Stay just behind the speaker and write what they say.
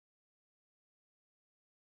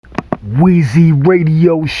Weezy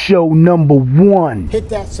Radio Show #1. Hit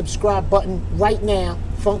that subscribe button right now.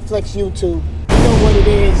 Funk Flex YouTube. You know what it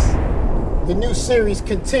is. The new series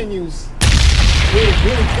continues. We're at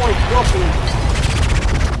Green Point, Brooklyn.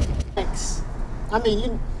 Thanks. I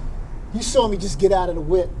mean, you saw me just get out of the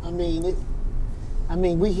whip. I mean,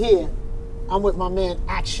 we here. I'm with my man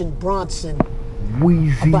Action Bronson.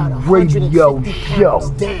 Weezy about Radio Show.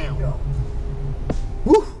 Down.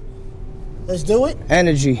 Woo. Let's do it.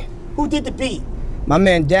 Energy. Who did the beat? My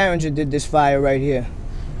man Derringer did this fire right here.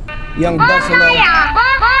 Young Buffalo.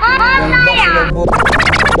 Young Buffalo boy.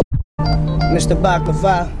 Mr.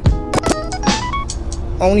 Baklava.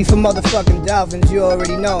 Only for motherfucking Dolphins, you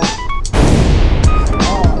already know.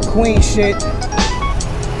 Queen shit.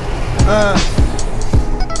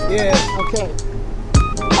 Yeah. Okay.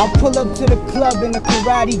 I'll pull up to the club in a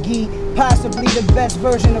karate gi. Possibly the best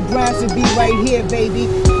version of Bronson be right here, baby.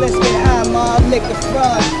 Let's get high, ma, lick the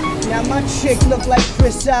frog. Now my chick look like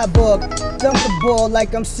Chris Cyborg. Dunk the ball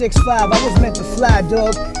like I'm 6'5". I was meant to fly,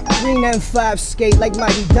 dog. Green M5 skate like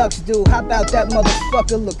Mighty Ducks do. How about that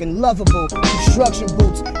motherfucker looking lovable? Construction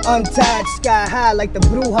boots, untied, sky high like the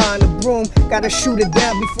Bruja and the broom. Gotta shoot it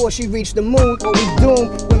down before she reach the moon, or we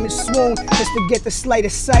doomed. Women swoon just to get the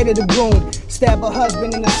slightest sight of the groom. Stab her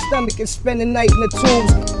husband in the stomach and spend the night in the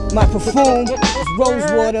tombs. My perfume is rose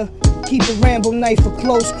water. Keep a Rambo knife for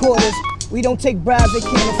close quarters. We don't take bribes they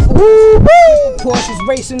can't afford. Porsches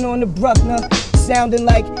racing on the Bruckner, sounding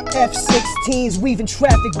like F-16s, weaving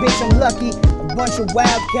traffic, bitch, I'm lucky. A bunch of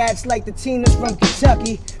wildcats like the Tinas from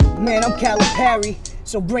Kentucky. Man, I'm Calipari,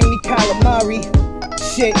 so bring me calamari.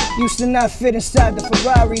 Shit, used to not fit inside the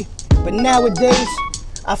Ferrari, but nowadays,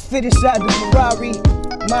 I fit inside the Ferrari.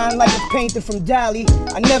 Mine like a painter from Dali,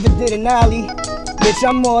 I never did an ollie. Bitch,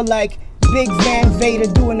 I'm more like Big Van Vader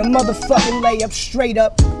doing a motherfucking layup straight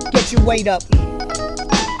up. Get your weight up.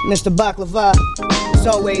 Mr. Baklava, as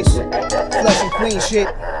always, Flex and Queen shit.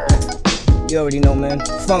 You already know, man.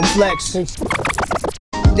 Funk Flex.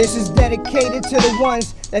 This is dedicated to the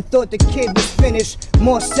ones that thought the kid was finished.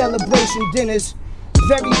 More celebration dinners.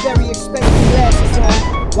 Very, very expensive glasses on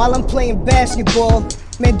while I'm playing basketball.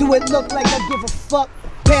 Man, do it look like I give a fuck?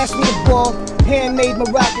 Pass me the ball. Handmade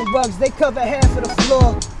Moroccan rugs, they cover half of the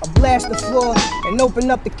floor. I blast the floor and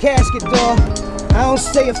open up the casket door. I don't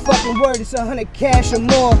say a fucking word, it's 100 cash or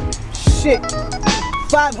more. Shit,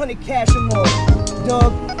 500 cash or more,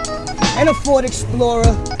 dog. And a Ford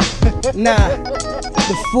Explorer. Nah,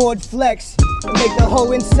 the Ford Flex. Make the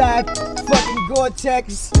whole inside fucking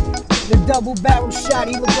Gore-Tex. The double barrel shot,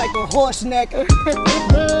 he look like a horse neck.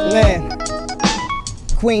 Man,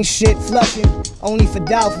 Queen shit flushing, only for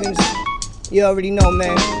Dolphins. You already know,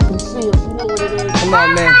 man. You see us, you know what it is. Come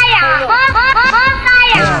on, man.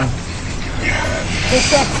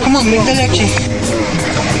 Come on, move the leche.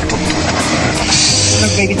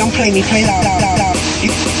 Look, baby, don't play me. Play loud.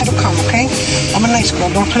 You have to come, okay? I'm a nice girl.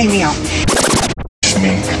 Don't play me out.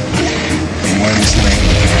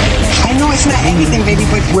 I know it's not everything, baby,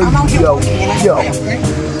 but I'm out here working and I can play,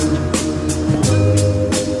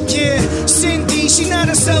 okay? Yeah, Cindy, she not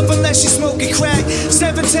herself unless she smoking crack.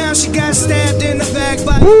 7 times she got stabbed in the back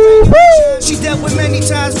by a regular. She dealt with many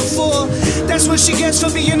times before. That's what she gets for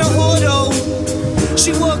being a whore, though.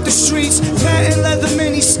 She walked the streets, patent leather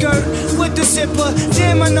mini skirt with the zipper.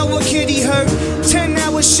 Damn, I know a kitty hurt.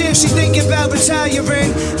 10-hour shift, she thinking about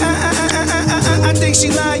retiring. I think she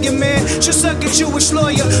lying, man. She'll suck a Jewish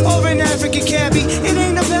lawyer or an African cabbie. It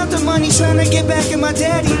ain't about the money, trying to get back at my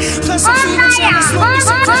daddy. Plus I'm feeling trying to smoke me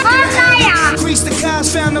some crack in the alley. Grease the cops,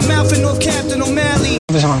 found them out for North Captain O'Malley.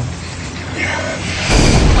 Come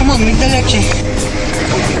on, move the leche.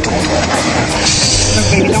 Look,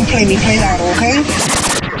 baby, don't play me. Play loud, okay?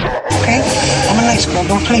 Okay? I'm a nice girl.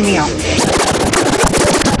 Don't play me out.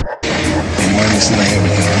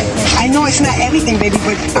 I know it's not everything, baby,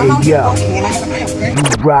 but I'm out here working and I gotta play, okay? You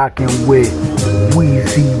rockin' with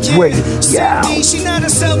Weezy Radio. Cindy, she not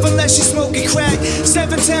herself unless she smoking crack.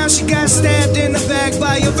 7 times she got stabbed in the back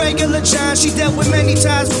by a regular John. She dealt with many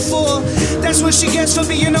times before. That's what she gets for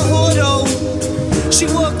being a whore, though. She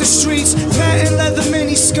walked the streets, patent leather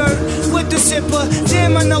mini skirt with the zipper.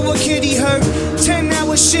 Damn, I know a kitty hurt.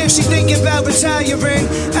 10-hour shift, she thinking about retiring.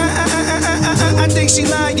 I think she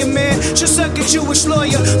lying, man. She'll suck a Jewish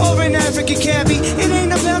lawyer or an African cabbie. It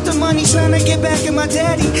ain't about the money, trying to get back at my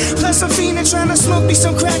daddy. Plus I'm fiending, trying to smoke me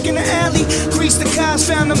some crack in the alley. Grease the cops,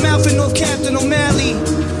 found them out for North Captain O'Malley.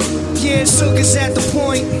 Yeah, Sugar's at the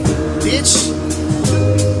point, bitch.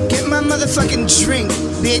 Get my motherfucking drink,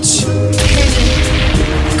 bitch.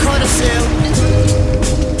 Quarter fill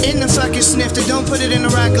in the fucking snifter. Don't put it in the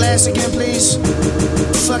rock glass again, please.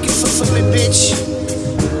 Fucking flip it, bitch.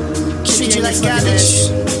 I got it.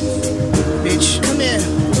 Bitch, come here.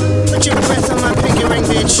 Put your breath on my pinky ring,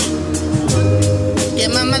 bitch.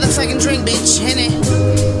 Get my motherfucking drink, bitch. Henny.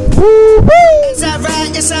 As I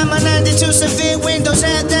ride inside my 92 severe, windows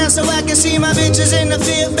half down so I can see my bitches in the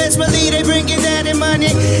field. Best believe they bringing daddy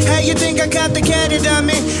money. How you think I caught the cat on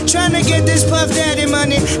me? Tryna get this puff daddy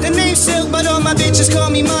money. The name's Silk, but all my bitches call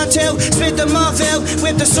me Montel. Spit the Marvel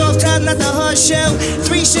with the soft top, not the hard shell.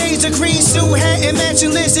 3 shades of green suit, hat and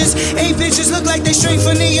matching lizards. 8 bitches look like they straight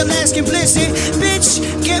from the Alaskan blizzard. Bitch,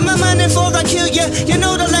 get my money before I kill ya. You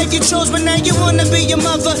know the life you chose, but now you wanna be your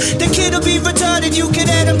mother. The kid'll be retarded, you could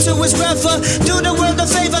add him to his brother. Do the world a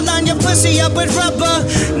favor, line your pussy up with rubber.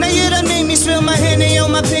 Now you done made me spill my Henny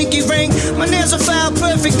on my pinky ring. My nails are filed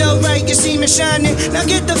perfect though, right? You see me shining. Now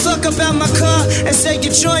get the fuck up out my car and say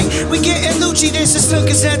your joint. We getting Lucci, this is Silk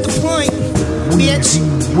is at the point. Bitch.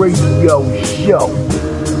 Weezy Radio Show.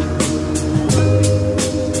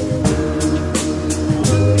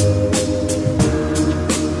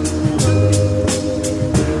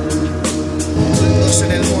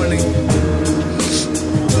 Listen in the morning.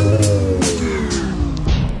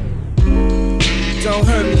 Don't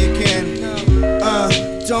hurt me again.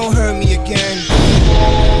 Don't hurt me again.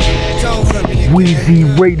 Don't hurt me again.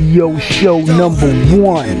 Weezy Radio Show number 1.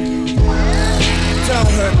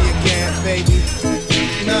 Don't hurt me again, baby.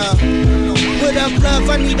 No. What up, love?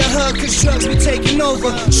 I need a hug, cause drugs be taking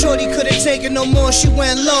over. Shorty couldn't take it no more, she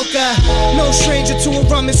went loca. No stranger to a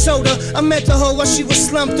rum and soda. I met the hoe while she was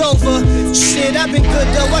slumped over. Shit, I've been good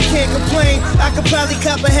though, I can't complain. I could probably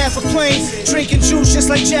cop a half a plane. Drinking juice just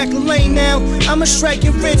like Jack LaLanne now. I'ma strike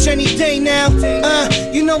it rich any day now.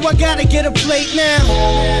 You know I gotta get a plate now.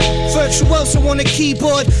 Virtuoso on the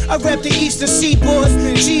keyboard, I rep the eastern seaboard.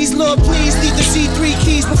 Jeez, Lord, please leave the C3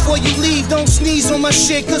 keys before you leave. Don't sneeze on my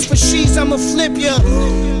shit, cause for she's I'ma flip ya.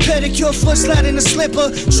 Pedicure, foot slide in the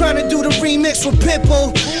slipper. Tryna do the remix with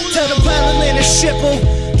Pitbull. Tell the pilot land to shipple.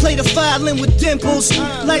 Play the violin with dimples.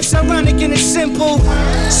 Life's ironic and it's simple.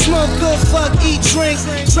 Smoke good, fuck, eat, drink.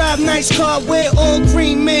 Drive nice car, wear all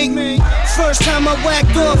green mink. First time I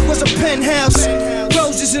whacked off was a penthouse.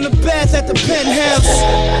 Roses in the bath at the penthouse.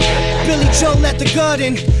 Billy Joel at the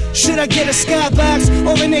garden. Should I get a skybox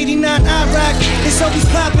or an 89 IROC? It's always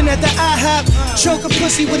popping at the IHOP. Choke a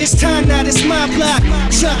pussy with his time knot, it's my block.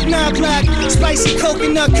 Chuck 9 block, spicy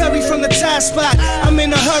coconut curry from the Thai spot. I'm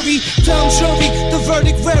in a hurry, dumb jury. The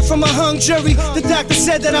verdict read from a hung jury. The doctor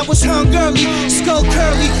said that I was hung early. Skull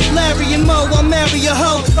curly, Larry and Moe, I'll marry a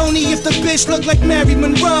hoe. Only if the bitch look like Mary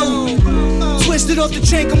Monroe. Twisted off the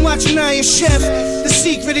drink, I'm watching Iron Chef. The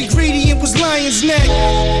secret ingredient was lion's neck.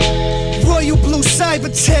 Royal blue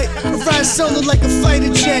Cybertech. I ride solo like a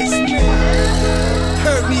fighter jet.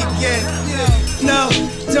 Hurt me again. No,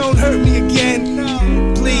 don't hurt me again.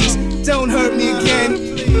 Please, don't hurt me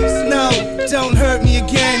again. No, don't hurt me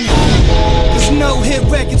again. There's no hit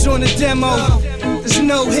records on the demo. There's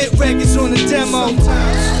no hit records on the demo.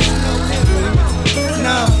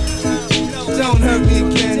 No, don't hurt me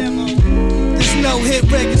again. There's no hit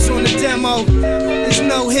records on the demo. There's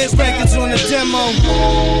no hit records on the demo.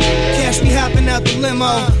 Catch me hopping out the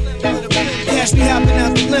limo. Catch me hopping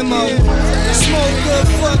out the limo. Smoke good,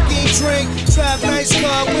 fuck, eat, drink. Drive nice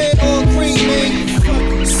car with all green mink.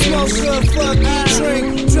 Smoke good, fuck, eat,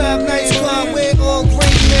 drink. Drive nice car with all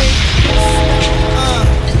green mink.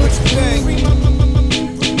 What you think?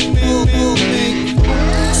 All mink.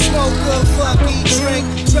 Smoke good, fuck, eat, drink.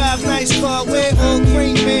 Drive nice car with all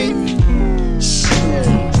green mink.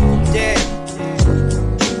 Yeah.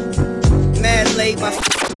 Mad late, my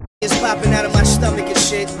is popping out of my stomach and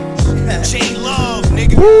shit. J-Love,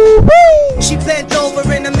 nigga. She bent over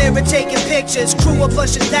in the mirror taking pictures. Crew a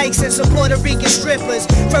bunch of dykes and some Puerto Rican strippers.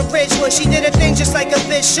 From Ridgewood, she did a thing just like a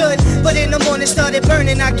bitch should. But in the morning started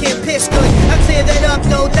burning, I can't piss good. I cleared that up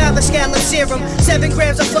though, dollar scallop serum. 7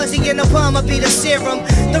 grams of fuzzy in the palm, I be the serum.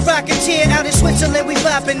 The Rocketeer out in Switzerland, we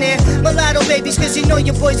poppin' there. Mulatto babies, cause you know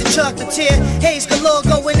your boy's a chocolatier. Haze galore,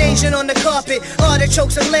 going Asian on the carpet.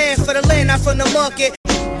 Artichokes and land for the land, not from the market.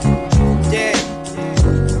 Yeah.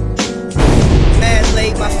 Mad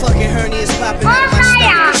late, my fucking hernia is popping out of my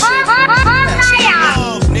stomach and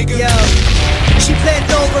shit. Yo. She bent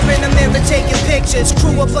over in the mirror taking pictures.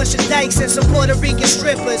 Crew a bunch of dykes and some Puerto Rican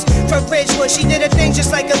strippers. From Ridgewood, she did a thing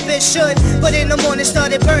just like a bitch should. But in the morning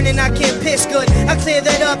started burning, I can't piss good. I cleared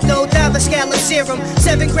that up though, dollar scallop serum.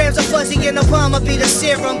 7 grams of fuzzy in the palm, I be the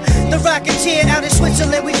serum. The Rocketeer out in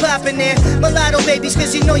Switzerland, we poppin' there. Mulatto babies,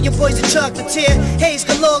 cause you know your boy's a chocolatier. Haze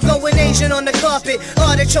galore, going Asian on the carpet.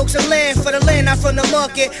 Artichokes and land for the land, not from the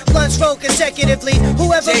market. Blunts roll consecutively.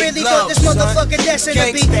 Whoever really thought this motherfucker destined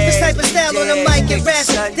to be this type of style on the mic and rap.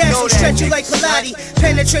 That's will stretch you like Pilates. body.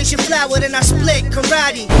 Penetration flower, then I split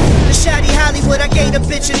karate. The shoddy Hollywood, I gave a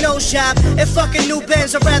bitch a nose job. And fucking new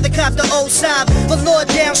Benz, I'd rather cop the old Saab. But Lord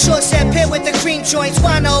down, short set pair with the cream joints.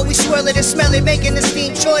 Why not always swirl it and smell it, making the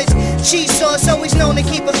steam choice. Cheese sauce, always known to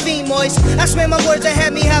keep a fiend moist. I swear my words that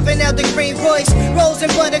had me hopping out the green voice. Rolls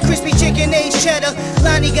and butter, crispy chicken, aged cheddar.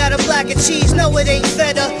 Lonnie got a block of cheese, no it ain't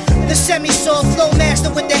feta. The semi-soft flow master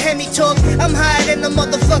with the Hemi talk. I'm higher than the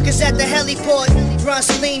motherfuckers at the heliport.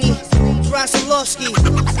 Bronsolini, Bronsolovsky,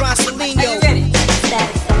 Bronsolino.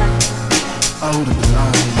 I would've been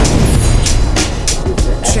lying.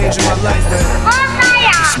 Changing my life, man.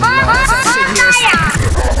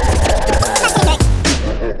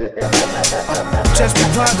 Just be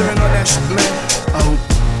pondering on that shit, man.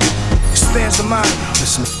 Expands the mind.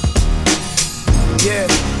 Listen. Yeah.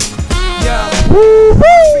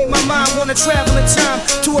 Free my mind, wanna travel in time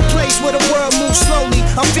to a place where the world moves slowly.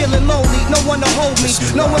 I'm feeling lonely, no one to hold me,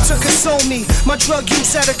 no one to console me. My drug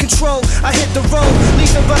use out of control. I hit the road,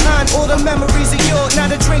 leaving behind all the memories of yore.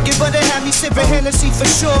 Not a drinking, but it had me sipping Hennessy for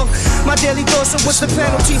sure. My daily thoughts of what's the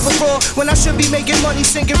penalty for raw, when I should be making money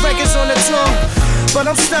singing records on the tour. But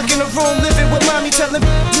I'm stuck in a room living with mommy, telling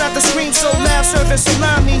not to scream so loud, serving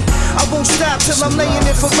salami. I won't stop till I'm laying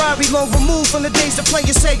in Ferrari, long removed from the days of playing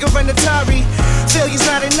Sega and Atari. Failure's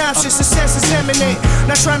not an option, success is imminent.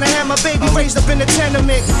 Not trying to have my baby raised up in a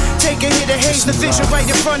tenement. Take a hit of haze, the vision right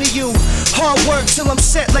in front of you. Hard work till I'm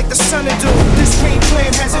set like the sun to do. This green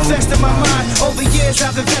plan has invested my mind. Over years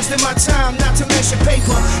I've invested my time, not to mention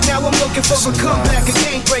paper. Now I'm looking for a comeback, a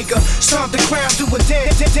game breaker. Stomp the crowd, do a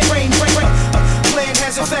dance, rain breaker. Plan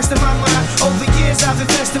has invested my mind. Over years I've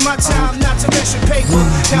invested my time, not to mention paper.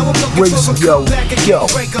 Now I'm looking for a comeback, a game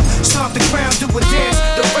breaker. Stomp the crowd, do a dance,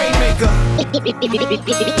 the rainmaker.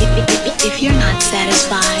 If you're not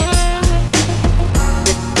satisfied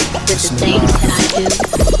with the things that I do,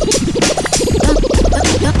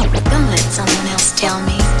 don't let someone else tell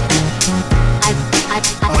me.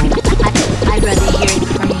 I'd rather hear it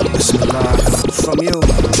from you. Listen alive, from you,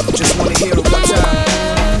 just wanna hear it one time.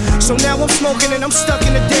 So now I'm smoking and I'm stuck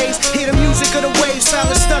in the days. Hear the music of the waves,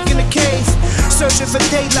 silent stuck in the cave. Searching for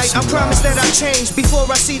daylight, I promise that I'll change before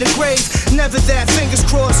I see the grave. Never that, fingers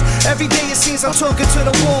crossed. Every day it seems I'm talking to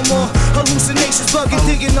the wall more. Hallucinations bugging,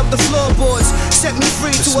 digging up the floorboards. Set me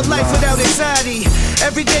free to a life without anxiety.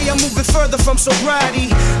 Every day I'm moving further from sobriety.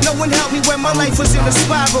 No one helped me when my life was in a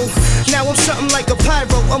spiral. Now I'm something like a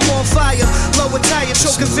pyro, I'm on fire. Low attire,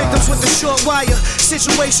 choking victims with a short wire.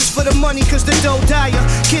 Situations for the money cause the dough dire.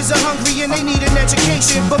 Kids are hungry and they need an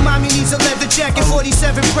education, but mommy needs a leather jacket,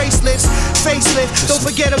 47 bracelets. Facelift, don't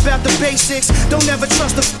forget about the basics. Don't ever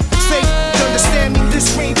trust the fake, understand me.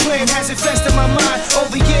 This green plan has invested my mind.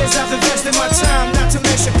 Over years I've invested my time, not to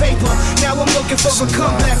mention paper. Now I'm looking for a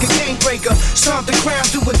comeback, a game breaker. Stomp the crowd,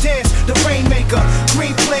 do a dance, the rainmaker.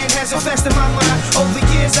 Green plan has invested my mind. Over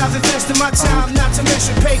years I've invested my time, not to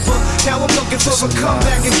mention paper. Now I'm looking for a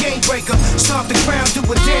comeback, a game breaker. Stomp the crowd, do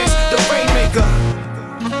a dance, the rainmaker.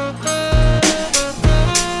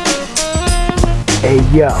 Hey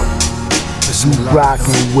yo, you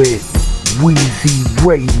rockin' with Weezy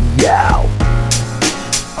Radio.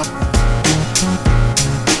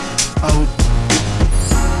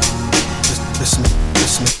 Listen.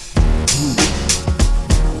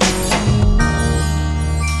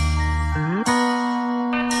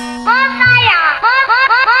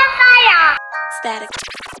 Static.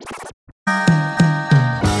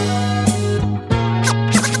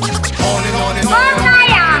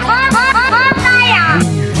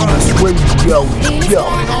 Radio, yo.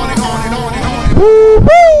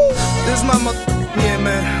 This is my yeah,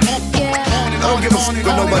 man. I don't give a fuck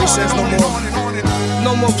what nobody says no more.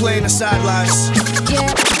 No more playing the sidelines.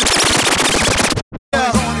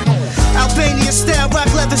 Albania style,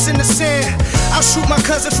 rock leathers in the sand. I'll shoot my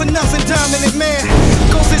cousin for nothing, dominant man.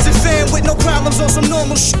 Go visit fam with no problems on some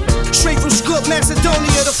normal shit. Straight from Skopje,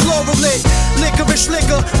 Macedonia, the floral lit. Licorice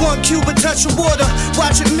liquor, 1 cube, a touch of water.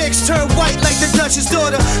 Watch it mix, turn white like the Dutch's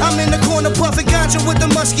daughter. I'm in the corner puffing ganja with the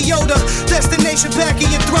musky odor. Destination back in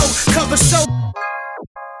your throat, cover so.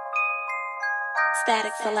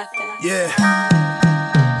 Static selector. Yeah.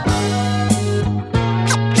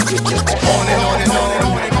 On and on and on.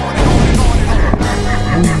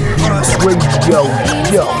 Radio,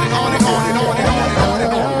 yo.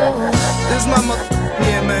 This is my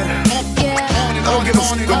yeah, man. I don't give a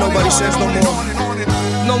fuck what nobody says no more.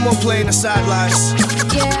 No more playing the sidelines.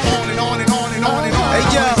 Hey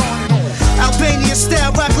yo, Albania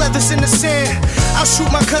style, rock leathers in the sand. I'll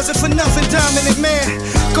shoot my cousin for nothing, dominant man.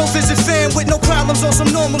 Go visit fam with no problems on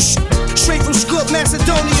some normal shit. Straight from Skop,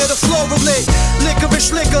 Macedonia, the floral lit.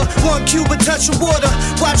 Licorice liquor, 1 cube, a touch of water.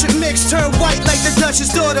 Watch it mix, turn white like the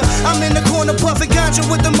Dutch's daughter. I'm in the corner puffing ganja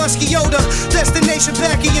with the musky odor. Destination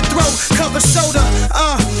back in your throat, cover soda.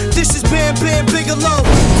 This is Bam Bam Bigelow.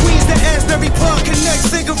 Queens to Asbury Park, Connect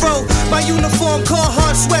Figaro. My uniform,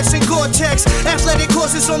 Carhartt sweats and Gore-Tex. Athletic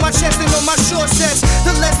horses on my chest and on my short sets.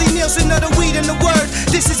 The Leslie Nielsen of the weed and the word.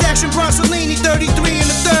 This is Action Bronsolini, 33 in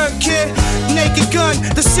the third, kid. Naked gun,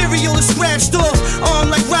 the cereal is scratched off. Arm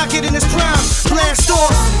like Rocket in his prime, blast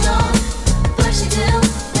off.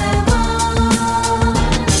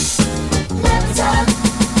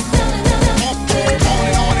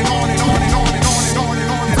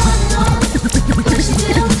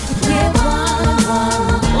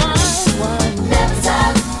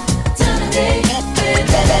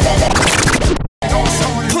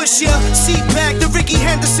 Push your seat back, the Ricky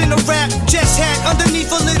Henderson of rap. Jets hat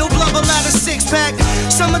underneath a little blubber, lot of 6-pack.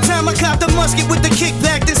 Summertime, I cop the musket with the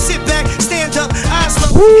kickback. Then sit back, stand up, eyes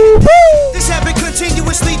low. This happened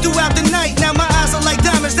continuously throughout the night. Now my eyes are like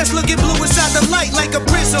diamonds that's looking blue inside the light like a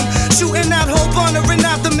prism. Shooting out hope, honor, and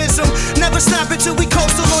optimism. Never stop until we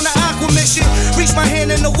coastal on the aqua mission. Reach my hand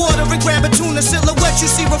in the water and grab a tuna silhouette. You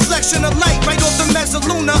see reflection of light right off the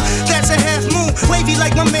mezzaluna. That's a half moon, wavy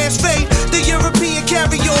like my man's fade. The European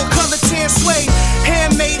carry-all, color tan suede.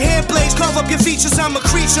 Handmade, hand blades, carve up your features. I'm a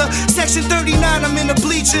creature. Section 39, I'm in the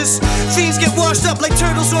bleachers. Fiends get washed up like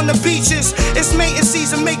turtles on the beaches. It's mating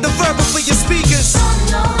season, make the verbal for your speakers.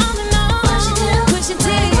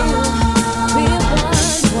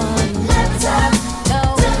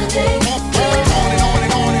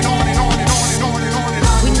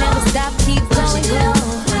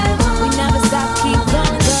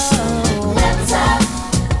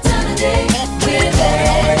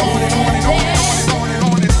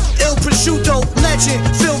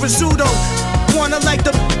 Phil Rizzuto, wanna like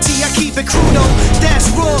the tea, I keep it crudo. That's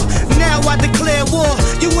raw, now I declare war.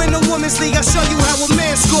 You in the women's league, I show you how a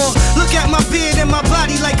man score. Look at my beard and my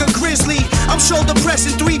body like a grizzly. I'm shoulder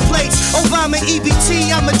pressing 3 plates. Obama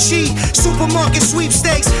EBT, I'm a G. Supermarket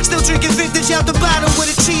sweepstakes, still drinking vintage out the bottle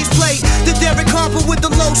with a cheese plate. The Derek Harper with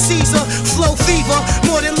the low Caesar, flow fever,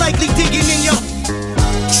 more than likely digging in your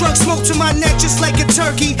truck smoke to my neck just like a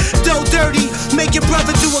turkey. Dough dirty, make your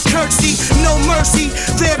brother do a curtsy. No mercy,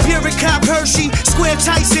 vampiric cop Hershey. Square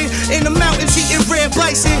Tyson, in the mountains eating red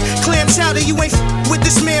bison. Clam chowder, you ain't with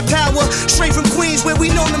this manpower. Straight from Queens where we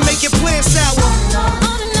known to make your plan sour.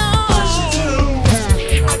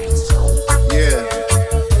 Yeah,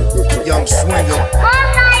 young swinger.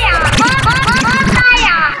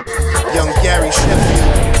 Young Gary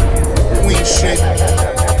Sheffield. Queen shit.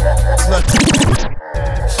 Clutch.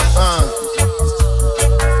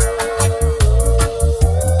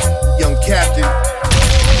 Young captain,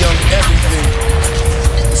 young everything.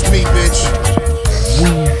 It's me, bitch.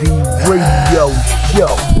 Weezy Radio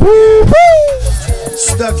Show.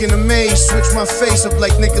 Stuck in a maze, switch my face up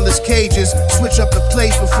like Nicolas Cage's. Switch up the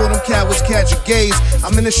place before them cowards catch a gaze.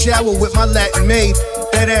 I'm in the shower with my Latin maid.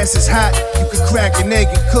 That ass is hot, you could crack an egg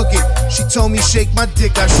and cook it. She told me shake my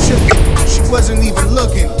dick, I shook it. She wasn't even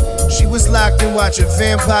looking. She was locked in watching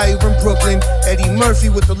Vampire in Brooklyn. Eddie Murphy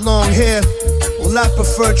with the long hair. Well, I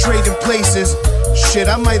prefer trading places. Shit,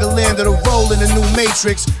 I might have landed a role in the new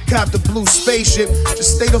Matrix. Cop the blue spaceship.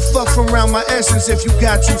 Just stay the fuck from around my essence if you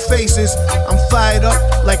got 2 faces. I'm fired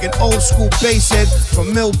up like an old school bass head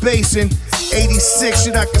from Mill Basin. 86,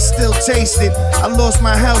 shit, I can still taste it. I lost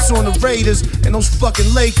my house on the Raiders and those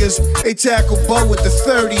fucking Lakers. They tackled Bo with the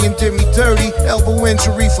 30 and did me dirty. Elbow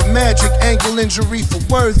injury for Magic, ankle injury for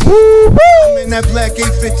Worthy. I'm in that black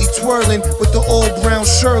 850 twirling with the all brown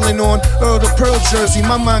Sherlin on. Earl the Pearl jersey,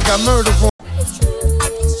 my mind got murder on.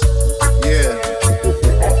 Yeah,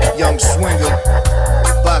 young swinger,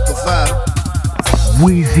 Baka Vibe.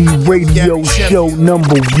 Weezy Radio Show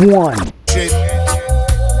 #1. Shit.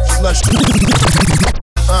 Flush.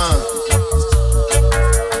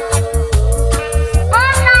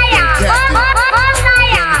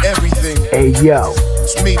 Everything. Hey yo,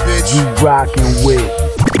 It's me, bitch. you rockin' with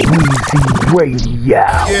Weezy Radio.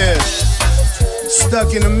 Yeah.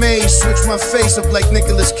 Stuck in a maze, switch my face up like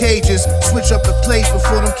Nicolas Cage's. Switch up the place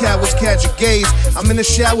before them cowards catch a gaze. I'm in the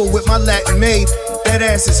shower with my Latin maid. That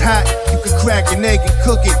ass is hot, you could crack an egg and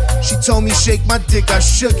cook it. She told me shake my dick, I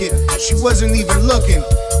shook it. She wasn't even looking.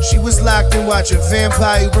 She was locked in watching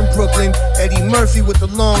Vampire in Brooklyn. Eddie Murphy with the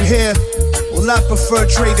long hair. Well, I prefer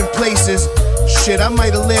trading places. Shit, I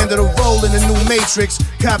might have landed a role in the new Matrix.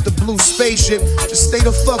 Cop the blue spaceship. Just stay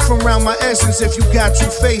the fuck from around my essence if you got two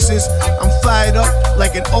faces. I'm fired up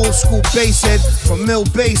like an old school bass head from Mill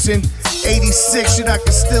Basin. 86, shit, I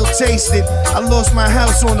can still taste it. I lost my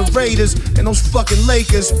house on the Raiders and those fucking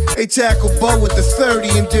Lakers. They tackled Bo with the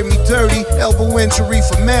 30 and did me dirty. Elbow injury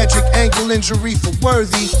for Magic, ankle injury for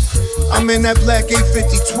Worthy. I'm in that black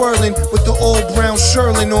 850 twirling with the all brown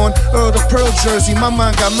Sherlin on. Earl the Pearl jersey, my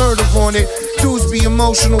mind got murder on it. Dudes be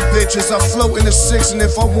emotional bitches. I float in the 6 and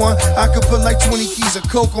if I want, I could put like 20 keys of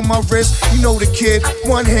coke on my wrist. You know the kid,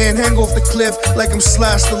 one hand hang off the cliff like I'm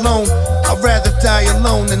Sly Stallone. I'd rather die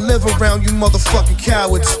alone than live around you motherfucking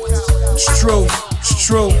cowards. It's true, it's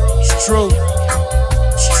true, it's true,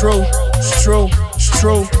 it's true, it's true, it's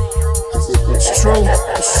true, it's true,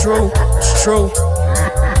 it's true, it's true.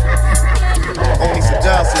 Only for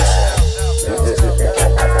Dolphins.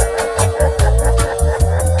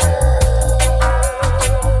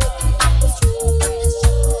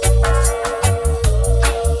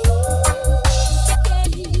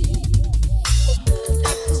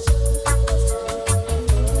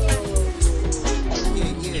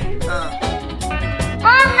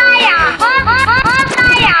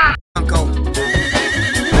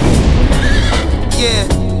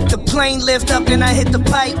 Plane lift up and I hit the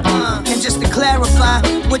pipe. And just to clarify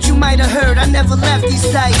what you might have heard, I never left these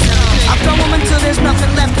dice. I throw them until there's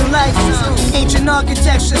nothing left in life. Ancient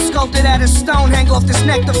architecture sculpted out of stone, hang off this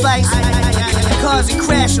neck device. Cars and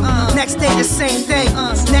crash them. Next day the same thing.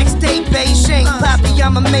 Next day Beijing. Poppy,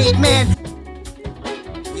 I'm a made man.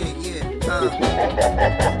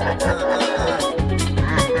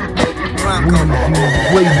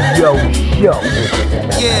 Radio show.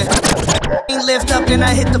 Yeah. Lift up and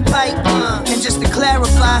I hit the pipe. And just to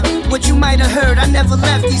clarify what you might have heard, I never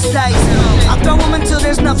left these dice. I throw them until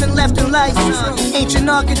there's nothing left in life. Ancient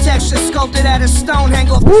architecture sculpted out of stone, hang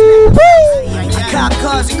off I cop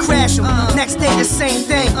cars and crash them. Next day the same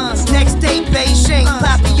thing. Next day Beijing.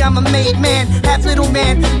 Poppy, I'm a made man. Half little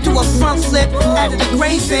man, do a front flip out of the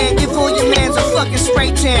gray van. Give all your mans a fucking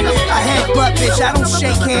spray tan. I headbutt, bitch, I don't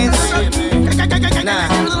shake hands. Nah.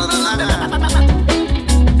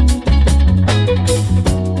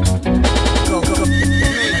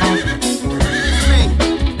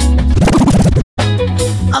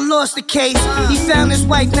 I lost the case. He found his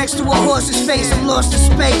wife next to a horse's face. I'm lost in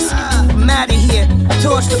space. I'm out of here.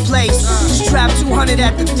 Torch the place. Strapped 200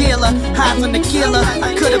 at the dealer. High from the killer.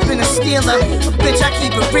 I could have been a stealer, but bitch, I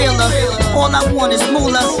keep it realer. All I want is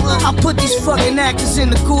moolah. I'll put these fucking actors in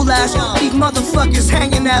the goulash. These motherfuckers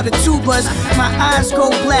hanging out of tubas. My eyes go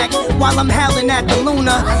black while I'm howling at the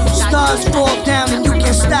Luna. Stars fall down and you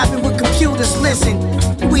can't stop it with computers. Listen,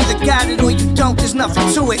 you either got it or you don't, there's nothing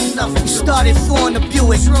to it. We started foreign to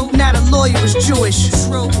Buick, now the lawyer is Jewish.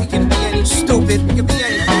 He can be any stupid, he can be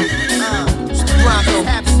anything. It's the Bronco,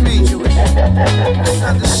 happens to me, Jewish.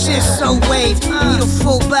 The shit's so waved, need a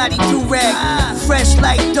full body do-rag. Fresh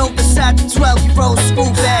like dope beside the 12-year-old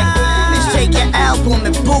school bag. Bitch, take your album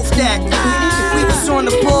and boof that. If we was on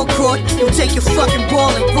the ball court, you take your fucking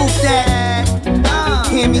ball and boof that.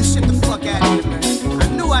 Hear me? Shit the fuck out of here, man. I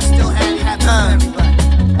knew I still had it happen to everybody.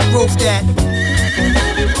 Roof that,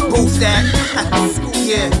 boof that,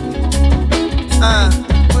 yeah.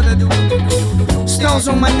 Stones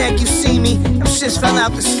on my neck, you see me. Them shits fell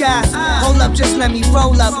out the sky. Hold up, just let me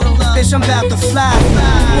roll up. Bitch, I'm about to fly.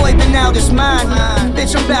 Boy, been out his mind.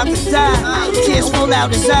 Bitch, I'm about to die. Tears fall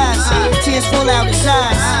out his eyes. Tears fall out his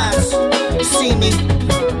eyes. You see me?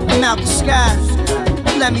 I'm out the sky.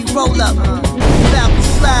 Let me roll up. About to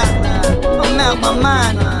fly. I'm out my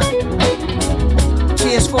mind.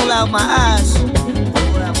 Tears fall out my eyes.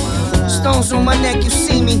 Stones on my neck, you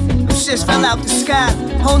see me. Them shits fell out the sky.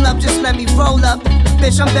 Hold up, just let me roll up.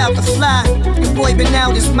 Bitch, I'm about to fly. Your boy been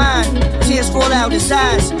out his mind. Tears fall out his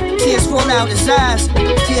eyes. Tears fall out his eyes.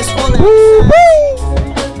 Tears fall out his eyes.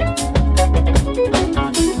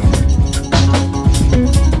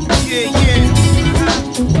 Yeah.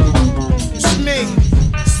 It's me.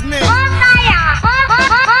 It's me.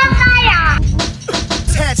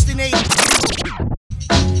 Attached in 80.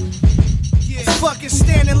 Fucking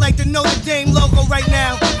standing like the Notre Dame logo right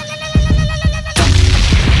now.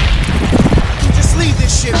 Just leave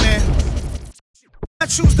this shit, man. I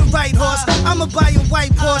choose the right horse. I'ma buy a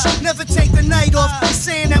white Porsche. Never take the night off. They're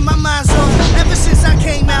saying that my mind's off. Ever since I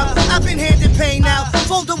came out, I've been handed pain out.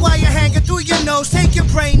 Fold the wire hanger through your nose. Take your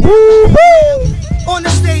brain out. On the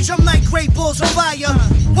stage, I'm like great balls of fire.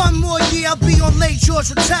 One more year, I'll be on Lake George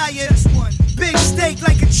retired. Big steak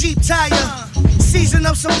like a Jeep tire. Season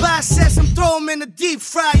up some biceps and throw them in the deep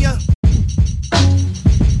fryer.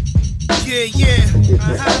 Yeah.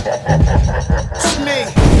 It's me.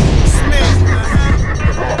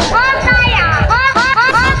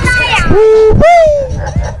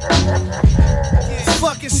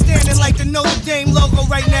 Fucking standing like the Notre Dame logo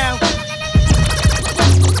right now.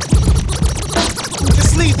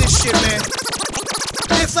 Just leave this shit, man.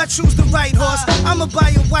 If I choose the right horse, I'ma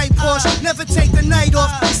buy a white Porsche. Never take the night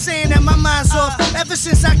off. They saying that my mind's off. Ever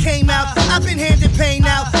since I came out, I've been handed pain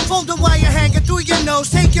out. Fold the wire hanger through your nose,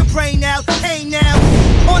 take your brain out. Hey now,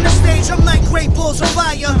 on the stage I'm like great balls of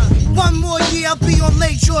fire. One more year I'll be on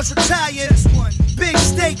Lake George retired. Big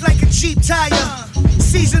steak like a Jeep tire.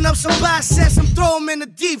 Season up some biceps and throw them in the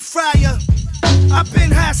deep fryer. I've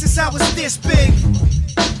been high since I was this big.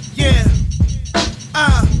 Yeah.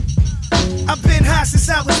 I've been high since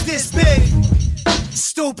I was this big.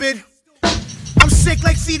 Stupid. I'm sick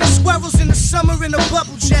like feeding squirrels in the summer in a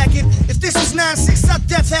bubble jacket. If this was 9-6, I'd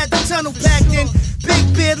def had the tunnel packed in.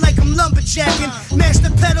 Big beard like I'm lumberjacking. Mash the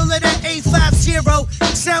pedal of that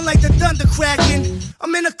 850. Sound like the thunder cracking.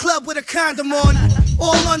 I'm in a club with a condom on,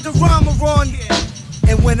 all Under Armour on.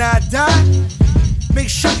 And when I die, make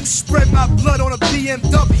sure you spread my blood on a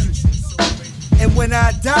BMW. And when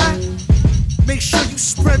I die, make sure you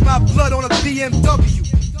spread my blood on a BMW.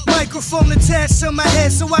 Microphone attached to my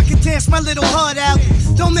head so I can dance my little heart out.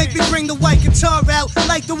 Don't make me bring the white guitar out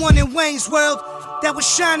like the one in Wayne's World that was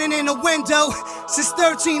shining in a window. Since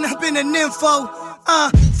 13 I've been a nympho.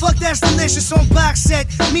 Fuck that's delicious on box set.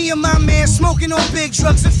 Me and my man smoking on big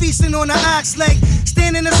drugs and feasting on the ox leg.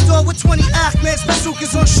 Stand in the store with 20 Ahmeds,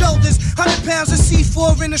 bazookas on shoulders, 100 pounds of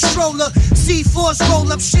C4 in a stroller. C4's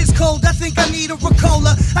roll up, shit's cold, I think I need a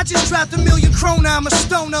Ricola. I just dropped $1 million krona, I'm a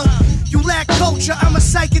stoner. You lack culture, I'm a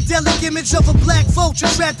psychedelic image of a black vulture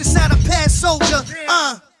trapped inside a past soldier.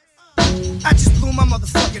 I just blew my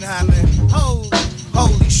motherfucking high, man.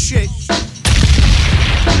 Holy shit.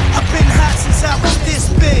 I've been hot since I was this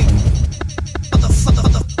big.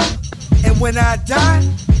 And when I die,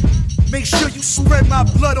 make sure you spread my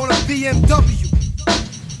blood on a BMW.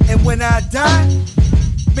 And when I die,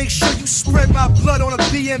 make sure you spread my blood on a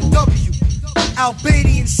BMW.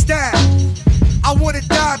 Albanian style. I wanna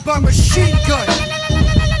die by machine gun.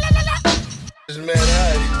 It's mad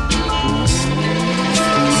high.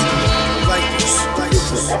 Like this.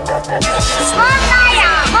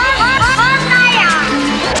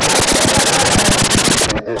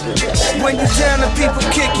 When you down, the people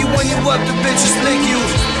kick you. When you up, the bitches lick you.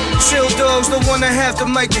 Chill dogs don't wanna have to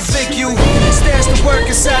Michael Vick you. Stash the work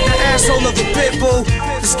inside the asshole of a pit bull.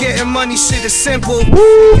 This getting money shit is simple.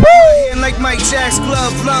 Hand like Mike Jack's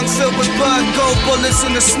glove, lung filled with blood, gold bullets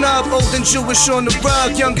in the snub. Old and Jewish on the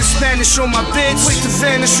rug, young and Spanish on my bitch. Quick to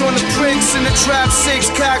vanish on the prince in the drop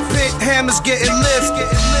 6 cockpit. Hammers getting lift.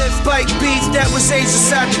 Bike beef that was aged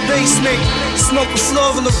inside the basement. Smoke a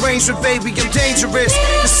floral arrangement, baby, I'm dangerous.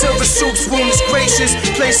 The silver soup's wound is gracious.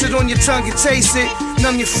 Place it on your tongue and taste it.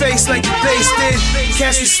 Numb your face like the bass did.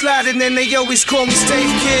 Catch me sliding and they always call me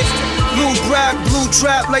Stave Kid. Blue rock, blue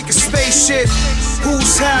drop like a spaceship.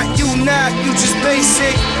 Who's hot, you not, you just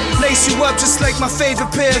basic. Lace you up just like my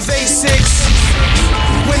favorite pair of Asics.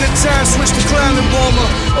 Winter time, switch to climbing warmer.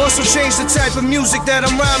 Also change the type of music that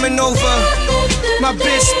I'm rhyming over. My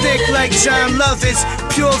bitch thick like John Lovitz.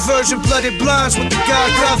 Pure virgin blooded blondes with the God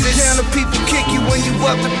covers. Down the people kick you when you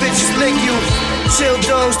up, the bitches lick you. Chill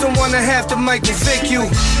dogs don't wanna have to Michael Vick you.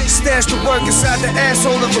 Stash the work inside the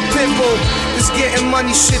asshole of a pit bull. This getting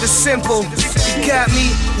money shit is simple. You got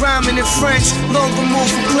me rhyming in French. Long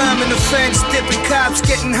removed from climbing the fence. Dipping cops,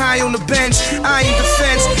 getting high on the bench. Iron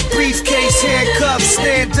defense, briefcase, handcuffs,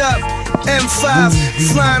 stand up. M5,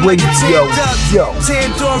 flying like a tan duck.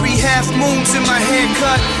 Tandoori, half moons in my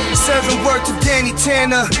haircut. Serving work to Danny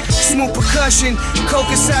Tanner. Smooth percussion,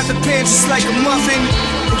 coke inside the pan just like a muffin.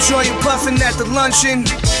 Enjoying puffing at the luncheon.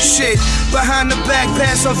 Shit, behind the back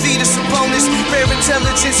pass on Vitas a bonus. Rare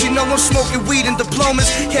intelligence, you know I'm smoking weed and diplomas.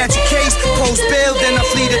 Catch a case, post bail, then I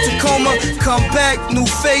flee to Tacoma. Come back, new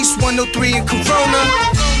face, 103 in Corona.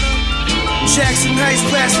 Jackson Heights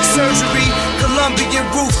plastic surgery, Colombian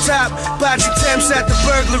rooftop, botch attempts at the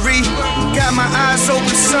burglary. Got my eyes open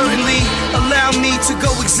certainly, allow me to go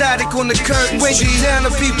exotic on the curtain. When you down,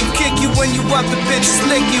 the people kick you. When you up, the bitches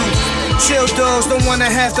lick you. Chill dogs don't wanna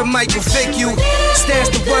have to Michael Vick you. Stash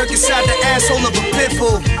the work inside the asshole of a pit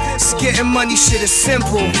bull. It's getting money shit is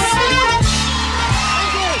simple.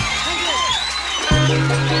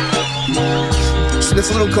 Sniff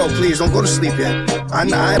a little coke, please. Don't go to sleep yet.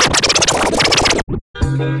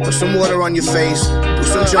 Put some water on your face. Do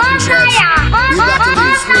some jumping jacks. We about to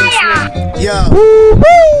leave. Swing.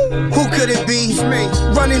 Yo. Who could it be? Me.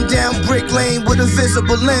 Running down Brick Lane with a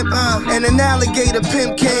visible limp, and an alligator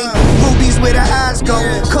pimp cane. Rubies where the eyes go,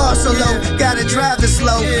 car so low, gotta drive it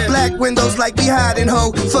slow. Black windows like we hiding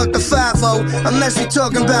ho. Fuck the 5-0, unless we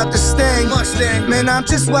talking about the Sting. Man, I'm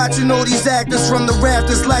just watching all these actors from the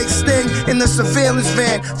rafters like Sting in the surveillance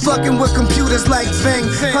van, fucking with computers like Ving.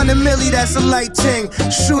 100 milli, that's a light ting.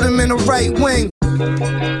 Shoot him in the right wing.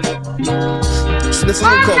 Sniff a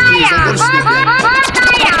little coke, please. Don't go to sleep yet.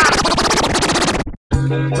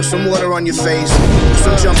 Put some water on your face.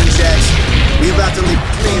 Some jumping jacks. We about to leave.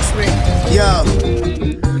 Yo.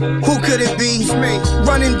 Who could it be? Me.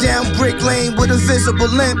 Running down Brick Lane with a visible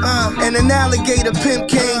limp, and an alligator pimp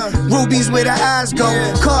cane. Rubies where the eyes go,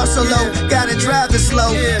 car so low, gotta drive it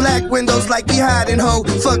slow. Black windows like we hiding ho.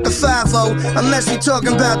 Fuck the 5-0, unless we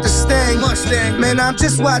talking about the Sting. Man, I'm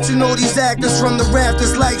just watching all these actors from the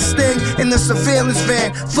rafters like Sting in the surveillance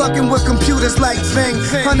van, fucking with computers like Ving.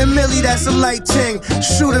 100 milli, that's a light ting.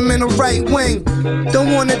 Shoot him in the right wing.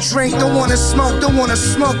 Don't wanna drink, don't wanna smoke, don't wanna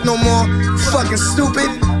smoke no more. Fucking stupid.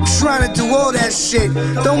 Trying to do all that shit.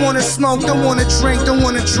 Don't wanna smoke, don't wanna drink, don't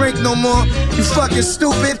wanna drink no more. You fucking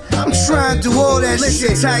stupid. I'm trying to do all that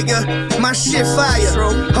shit. Tiger, my shit fire.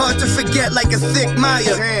 Hard to forget like a thick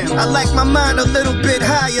Maya. I like my mind a little bit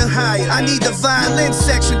higher. I need the violin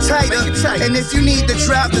section tighter. And if you need to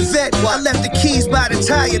drive the vet, I left the keys by the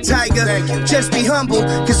tire, Tiger. Just be humble,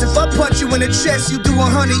 cause if I punch you in the chest, you do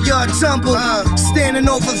 100-yard tumble. Standing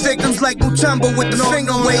over victims like Mutombo with the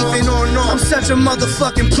finger waving. I'm such a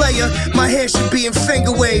motherfucking player. My hair should be in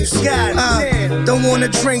finger waves. Don't wanna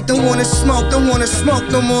drink, don't wanna smoke no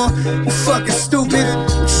more. You fucking stupid.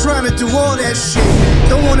 I'm trying to do all that shit.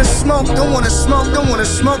 Don't wanna smoke, don't wanna smoke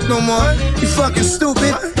no more. You fucking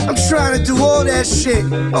stupid. I'm trying to do all that shit.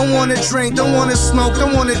 Don't wanna drink, don't wanna smoke,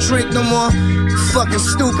 don't wanna drink no more. You fucking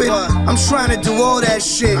stupid. I'm trying to do all that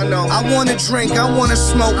shit. I wanna drink, I wanna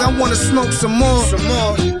smoke some more.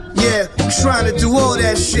 Yeah, I'm trying to do all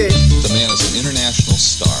that shit. The man is an international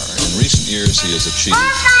star. In recent years, he has achieved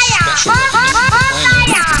special recognition for playing.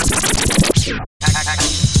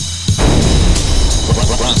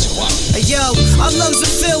 Bronson, watch. Yo, our lungs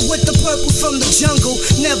are filled with the purple from the jungle.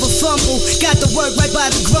 Never fumble, got the work right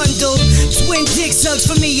by the grundle. Twin dick sucks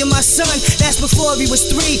for me and my son. That's before he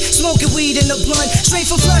was 3, smoking weed in the blunt. Straight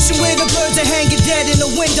from Flushing where the birds are hanging dead in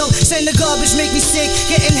the window. Send the garbage, make me sick,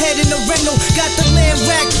 getting head in the rental. Got the lamb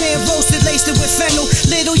rack pan roasted, laced it with fennel.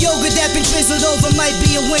 Little yogurt that been drizzled over might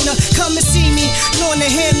be a winner. Come and see me, knowing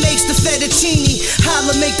the hand makes the fettuccine.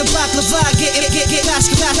 Holla, make the baklava, get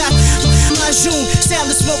Majoon,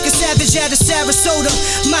 salad smoking savage out of Sarasota.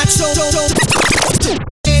 Macho,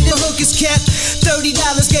 and the hook is kept. $30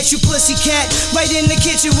 get you pussy cat. Right in the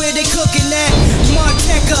kitchen where they cooking at.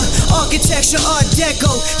 Marteca, architecture, art deco.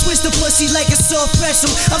 Twist the pussy like a soft pretzel.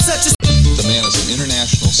 I'm such a... The man is an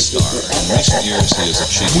international star. In recent years, he has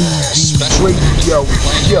achieved special recognition for playing in his own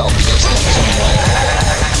right.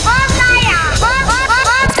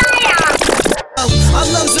 Our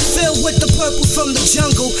lungs are filled with the purple from the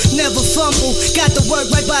jungle. Never fumble, got the work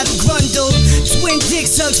right by the grundle. Twin dick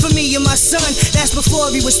sucks for me and my son. That's before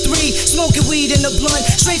he was 3, smoking weed in the blunt.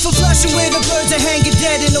 Straight from Flushing where the birds are hanging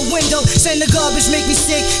dead in the window. Send the garbage, make me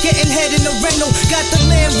sick, getting head in the rental. Got the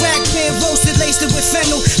lamb rack pan roasted, laced it with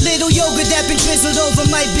fennel. Little yogurt that been drizzled over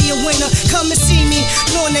might be a winner. Come and see me,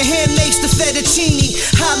 knowing the hand makes the fettuccine.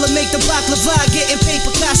 Holla, make the baklava, getting paper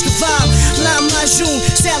cash kebab. Lime Majoon,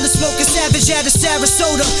 salad smoking savage out of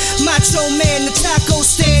Sarasota. Macho man, the taco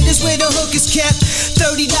stand is where the hook is kept.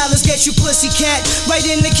 $30 get you pussy cat. Right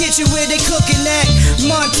in the kitchen where they cooking at.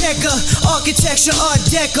 Marteca, architecture, art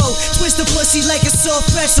deco. Twist the pussy like a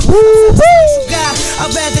soft pretzel. Guy,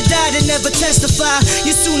 I'd rather die than never testify.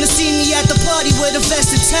 You sooner see me at the party with a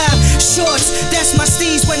vested tie. Shorts, that's my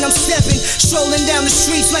steez when I'm stepping. Strolling down the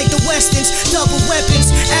streets like the Westons. Double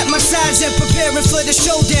weapons at my sides and preparing for the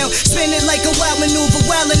showdown. Spinning like a wild maneuver,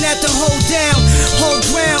 wildin' at the hold down. Hold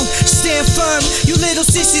ground, stand firm. You little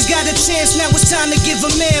sissies got a chance, now it's time to give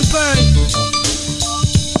a man burn.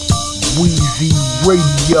 Weezy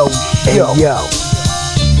Radio. Hey yo,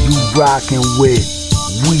 you rockin' with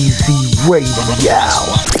Weezy Radio.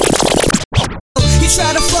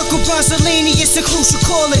 Try to fuck with Bronsolini, it's a crucial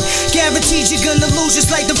calling. Guaranteed you're gonna lose just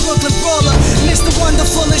like the Brooklyn Brawler. Mr.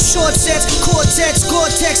 Wonderful in short sets, Cortex,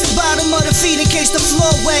 Gore-Tex, the bottom of the feet in case the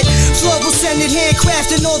floor wet. Floral scented,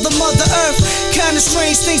 handcrafted all the Mother Earth. Kinda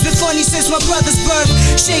strange things been funny since my brother's birth.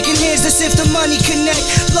 Shaking hands, the if the money connect.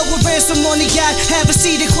 Blow a ransom on the yacht, have a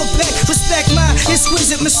seat in Quebec. Respect my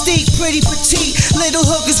exquisite mystique, pretty petite. Little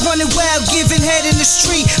hookers running wild, giving head in the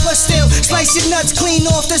street. But still, slice your nuts clean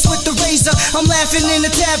off, that's with the razor. I'm laughing in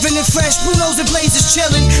the tavern and fresh Brunos and Blazers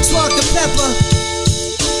chillin'. Spark the pepper.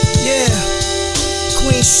 Yeah,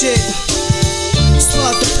 queen shit.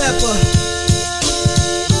 Spark the pepper.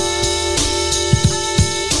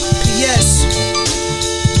 Yes.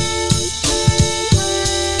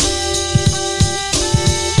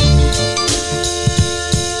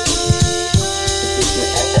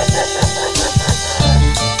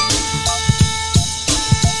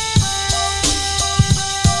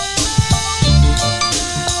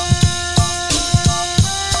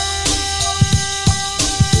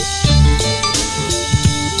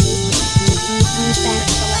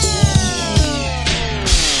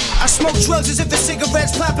 Smoke drugs as if it's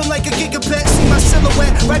cigarettes, popping like a gigabit. See my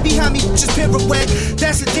silhouette, right behind me, just pirouette.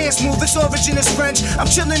 That's a dance move, its origin is French. I'm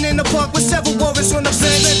chilling in the park with several warrants on the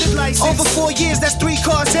bench. Over 4 years, that's 3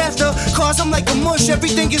 cars after. Cars, I'm like a mush,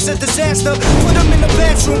 everything is a disaster. Put them in the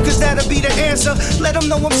bathroom, cause that'll be the answer. Let them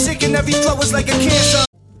know I'm sick and every flow is like a cancer.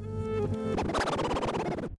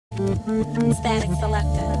 Static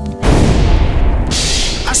Selector.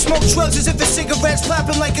 I smoke drugs as if it's cigarettes,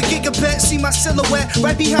 popping like a gigabit. See my silhouette,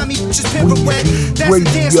 right behind me, just pirouette. That's the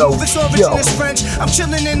dance move, its origin is French. I'm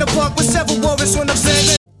chilling in the park with several warrants on the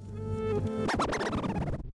bench.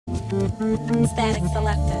 Static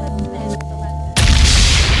Selector.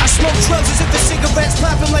 I smoke drugs as if it's cigarettes,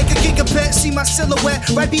 popping like a gigabit. See my silhouette,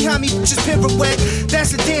 right behind me, just pirouette.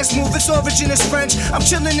 That's the dance move, its origin is French. I'm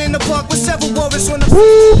chilling in the park with several warrants on the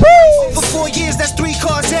bench. For 4 years, that's 3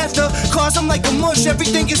 cars after. Cars, I'm like a mush,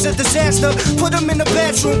 everything is a disaster. Put them in the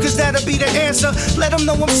bathroom, cause that'll be the answer. Let them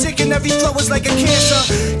know I'm sick and every flow is like a cancer.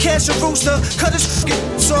 Cash a rooster, cut his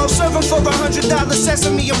off. Serve him for $100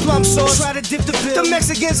 sesame and plum sauce. Try to dip the bill. The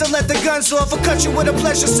Mexicans will let the guns off. Or cut you with a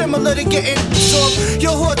pleasure similar to getting off.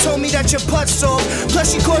 Your whore told me that your butt's soft.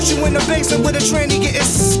 Plus she caught you in the basement with a tranny getting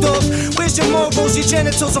stuffed. Where's your morals? Your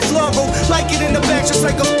genitals are floral. Like it in the back just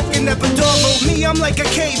like a fucking epidural. Me, I'm like a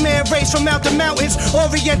caveman raised from out the mountains.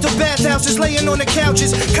 Oriental bathhouses laying on the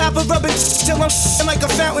couches. Copper rubbing till I'm like a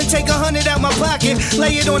fountain. Take 100 out my pocket,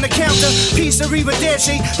 lay it on the counter. Piece of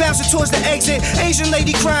Arrivederci, bouncing towards the exit. Asian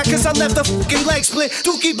lady crying cause I left her fucking leg split.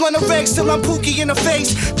 Dookie blunt a reg, still I'm pookie in the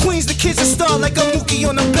face. Queens, the kids a star like a mookie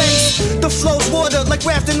on the bass. The flow's water like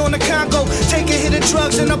rafting on the Congo. Take a hit of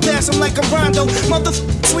drugs and I pass them like a rondo.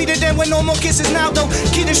 Sweeter than when no more kisses now though.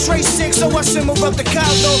 Get it straight sick so I simmer up the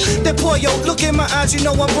caldo. That pollo, look in my eyes, you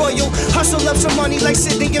know I'm royal. Hustle up some money like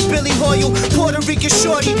Sydney and Billy Hoyle. Puerto Rican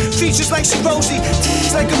shorty, features like she rosy.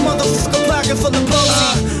 It's like a motherfucker pocket full of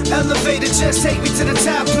posy. Elevator, just take me to the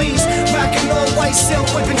top, please. Rockin' all white silk,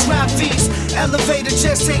 whipping drop fees. Elevator,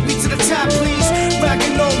 just take me to the top, please.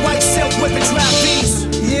 Rockin' all white silk, whipping drop fees.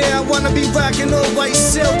 Yeah, I wanna be rockin' all white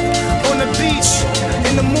silk on the beach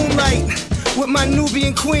in the moonlight with my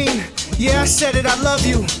Nubian queen. Yeah, I said it, I love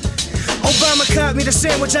you. Obama caught me the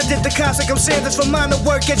sandwich, I did the cops like I'm Sanders. For mine to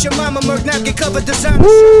work, get your mama murk, now get covered designer.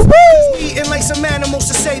 Eating like some animals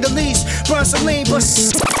to say the least. Bronzoline, but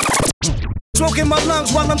smoking my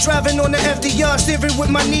lungs while I'm driving on the FDR. Steering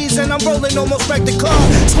with my knees and I'm rolling almost like the car.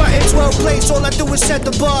 Squatting 12 plates, all I do is set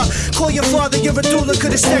the bar. Call your father, you're a doula,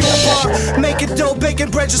 could've stacked the bar. Making dough,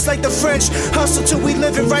 baking bread just like the French. Hustle till we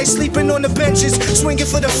living right, sleeping on the benches. Swinging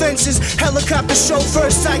for the fences, helicopter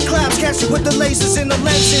chauffeurs, Cyclops, catch you with the lasers and the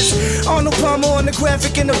lenses. Arnold Palmer on the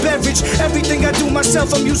graphic and the beverage. Everything I do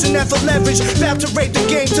myself, I'm using that for leverage. About to rape the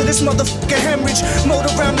game to this motherfucking hemorrhage.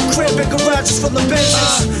 Motor around the crib and garages full of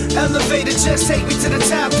benches. Elevator, just take me to the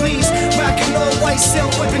top, please. Rockin' all white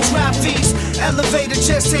silk, whipping drop fees. Elevator,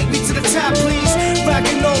 just take me to the top, please.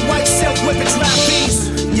 Rockin' all white silk, whipping drop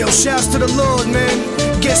fees. Yo, shouts to the Lord, man.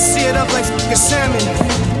 Get seared up like f***ing salmon.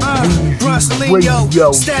 Bronzoline,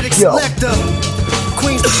 yo, Static Selector.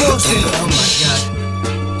 Queens to Boston. Oh my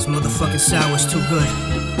god, this motherfucking sour's too good.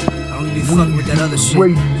 I don't even be fucking with that other shit.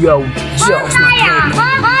 That's my code,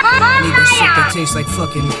 man. I need that shit that tastes like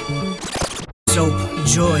fucking soap,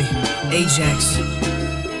 Joy, Ajax.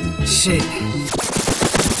 Shit.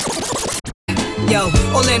 Yo,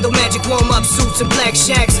 Orlando Magic warm-up suits and black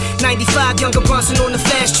shacks. 95, younger Bronson on the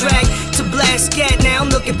fast track. To blast scat, now I'm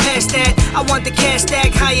looking past that. I want the cash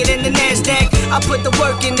stack higher than the NASDAQ. I put the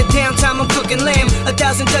work in the downtime, I'm cooking lamb.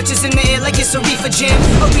 1,000 Dutchess in the air like it's a reefer jam.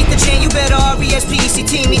 Aretha Jane, you better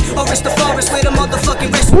R-E-S-P-E-C-T me. Or it's the forest with a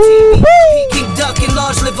motherfucking recipe. Peking duck and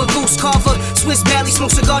large liver goose carver. Swiss Valley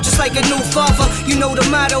smoke cigar just like a new father. You know the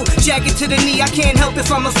motto, jacket to the knee. I can't help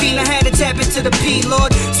if I'm a fiend, I had to tap into the P,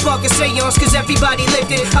 Lord. Spark a seance cause everybody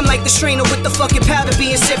lived it. I'm like the strainer with the fucking powder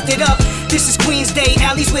being sifted up. This is Queens Day,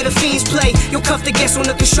 alleys where the fiends play. You'll cuff the guests on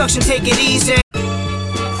the construction, take it easy.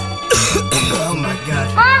 Oh my god.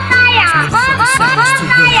 This motherfucking sound is too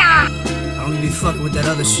good. I don't even be fucking with that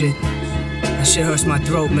other shit. That shit hurts my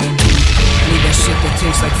throat, man. I need that shit that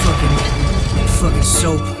tastes like fucking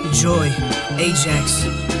soap, Joy, Ajax.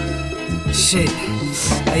 Shit.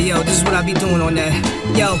 Hey yo, this is what I be doing on that.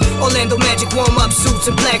 Yo, Orlando Magic warm-up suits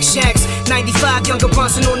and black shacks. 95 younger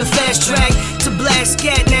Bronson on the fast track to blast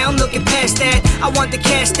scat. Now I'm looking past that. I want the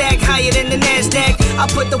cash stack higher than the NASDAQ. I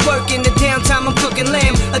put the work in the downtime, I'm cooking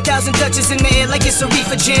lamb. 1,000 Dutches in the air like it's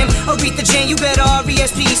Aretha Jam. Aretha Jane, you better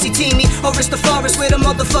R-E-S-P-E-C-T me. Or it's the forest where the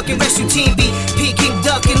motherfucking rescue team be. Peking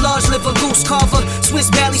duck and large liver goose carver. Swiss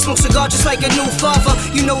Valley smoke cigar just like a new father.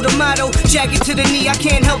 You know the motto, jacket to the knee. I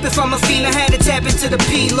can't help if I'm a fiend, I had to tap into the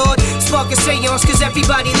P, Lord. Spark a seance cause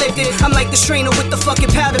everybody lifted. I'm like the strainer with the fucking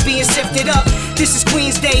powder being sifted up. This is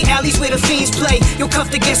Queens Day, alleys where the fiends play. You'll cuff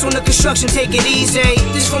the guests on the construction, take it easy.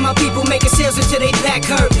 This for my people making sales until they back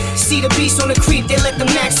hurt. See the beast on the creep, they let the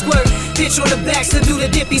max squirt. Bitch on the backs to do the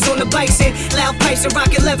dippies on the bikes and loud pipes and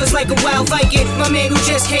rocket levers like a wild Viking. My man who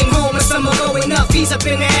just came home and summer going up. He's up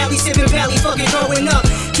in the alley sipping Valley, fucking growing up.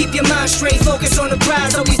 Keep your mind straight, focus on the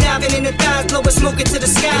prize. Always diving in the thighs, blowing smoke into the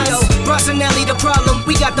skies. Yo, Brossinelli the problem,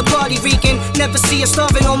 we got the party reeking. Never see us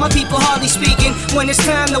starving, all my people hardly speaking. When it's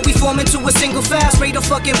time, though, we form into a single file. Straight a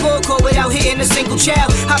fucking bull call without hitting a single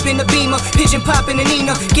child. Hop in the Beamer, pigeon popping the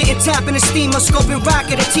Nina. Getting top in the steamer, scoping rock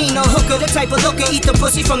at a Tina. Hooker, the type of looker, eat the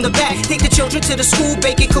pussy from the back. Take the children to the school,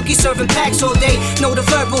 baking cookies, serving packs all day. Know the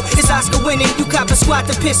verbal, it's Oscar winning. You cop a squat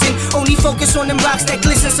to pissing. Only focus on them rocks that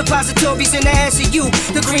glisten. Suppositories in the ass of you.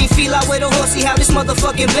 The green feel out with a horsey, how this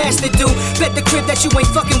motherfucking bastard do. Bet the crib that you ain't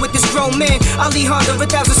fucking with this grown man. Ali Honda,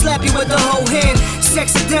 1,000 slap you with the whole hand.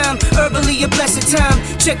 Sex a dime, herbally a blessed time.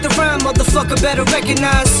 Check the rhyme, motherfucker, better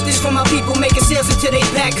recognize. This for my people making sales until they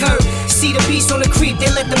back hurt. See the beast on the creep, they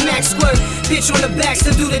let the max squirt. Bitch on the backs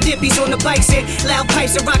to do the dippies on the bikes and loud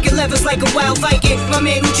pipes and rocket levers like a wild Viking. My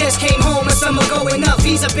man who just came home and summer going up.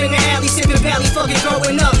 He's up in the alley sipping Valley, fucking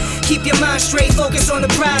growing up. Keep your mind straight, focus on the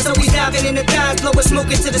prize. Always diving in the thighs, blowing smoke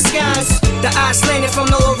into the skies. The eyes slanted from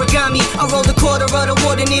the origami. I roll the quarter of the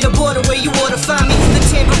water near the border where you ought to find me. The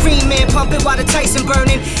tambourine man pumping while the Tyson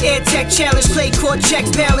burning. Air Tech challenge, play court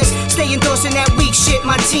checks balance. Stay endorsing that weak shit.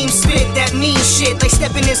 My team spit that mean shit like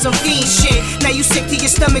stepping in some fiend shit. Now you sick to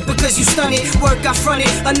your stomach because you stunned it. Work I fronted,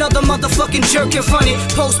 another motherfucking jerk in front it.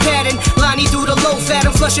 Post pattern, Lonnie do the low fat.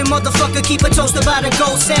 I'm flushing motherfucker, keep a toaster by the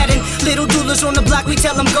gold satin. Little doodlers on the block, we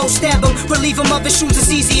tell them go stab them. Relieve them of his shoes, it's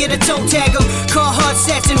easier to toe tag them. Car hard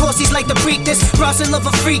sets and horses like the Preakness. Bronson love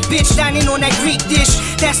a freak bitch, dining on that Greek dish.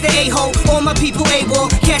 That's the a-hole, all my people AWOL.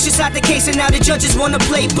 Cash is out the case and now the judges wanna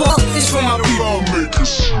play ball. This from my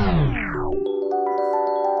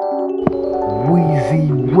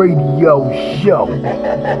Weezy Radio Show.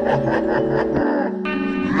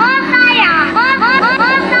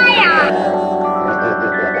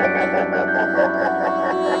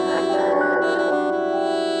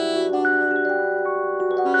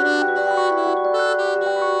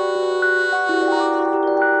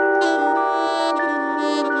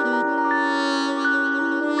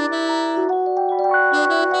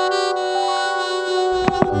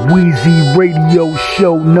 Weezy Radio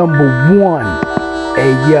Show #1.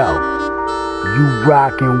 Hey yo, you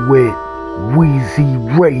rockin' with Weezy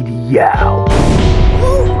Radio.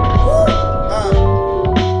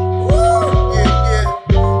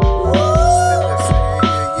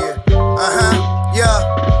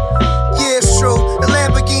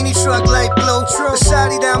 Truck like blow, a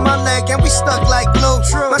shotty down my leg and we stuck like glue.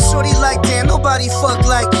 My shorty like, damn, nobody fuck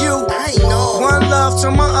like you. I know. One love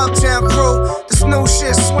to my uptown crew. This new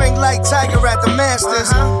shit swing like Tiger at the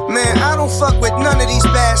Masters. Man, I don't fuck with none of these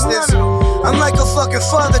bastards. I'm like a fucking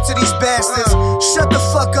father to these bastards. Shut the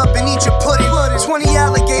fuck up and eat your pudding. 20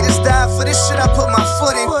 alligators died for this shit I put my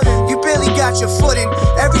foot in. You barely got your foot in.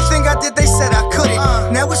 Everything I did they said I couldn't.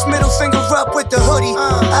 Now it's middle finger up with the hoodie.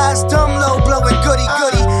 Eyes dumb low blowing goody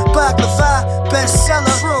goody. Baklava,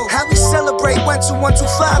 bestseller. How we celebrate, went to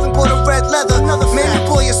 125 and bought a red leather. Man, the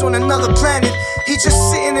boy is on another planet. He just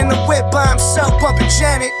sitting in the whip by himself, bumping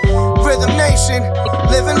Janet. Rhythm Nation,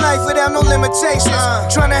 living life without no limitations.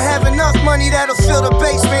 Trying to have enough money that'll fill the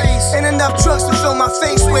basement. And enough drugs to fill my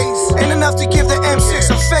face with. And enough to give the M6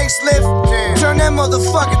 a facelift. Turn that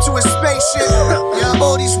motherfucker to a spaceship.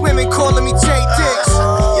 All these women calling me J Dicks.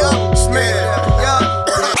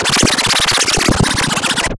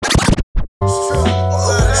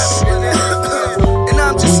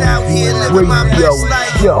 Living my best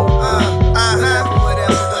life.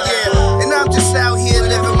 And I'm just out here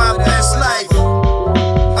living my best life.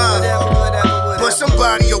 But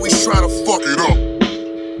somebody always try to fuck it up.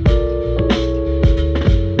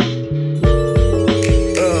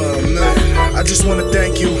 Oh man, I just wanna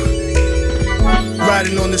thank you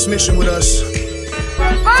riding on this mission with us.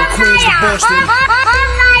 From Queens to Boston,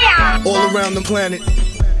 all around the planet.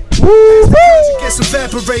 It gets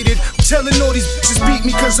evaporated. Telling all these bitches beat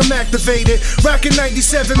me cause I'm activated. Rockin'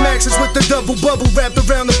 97 Maxes with the double bubble wrapped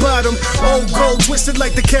around the bottom. Old gold twisted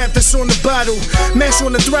like the cap that's on the bottle. Mash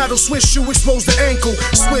on the throttle, Swiss shoe expose the ankle.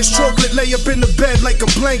 Swiss chocolate lay up in the bed like a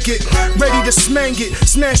blanket. Ready to smang it,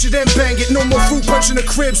 smash it and bang it. No more fruit punch in the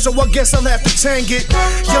crib, so I guess I'll have to tang it.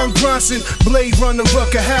 Young Bronson, Blade Runner,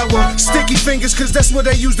 Rucker Hauer. Sticky fingers cause that's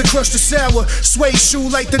what I use to crush the sour. Suede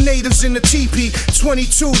shoe like the natives in the teepee.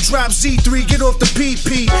 22 drop Z3, get off the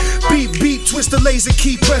PP. Beep, beep, twist the laser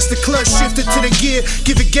key, press the clutch, shift it to the gear,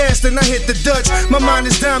 give it gas, then I hit the Dutch. My mind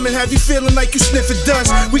is diamond, have you feeling like you sniffing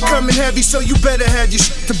dust? We coming heavy, so you better have your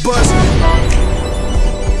shit to buzz.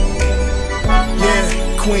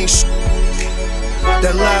 Yeah, Queen shit,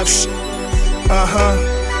 that live shit,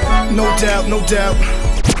 no doubt, no doubt.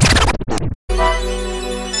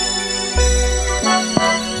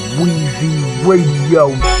 Weezy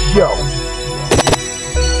Radio Show.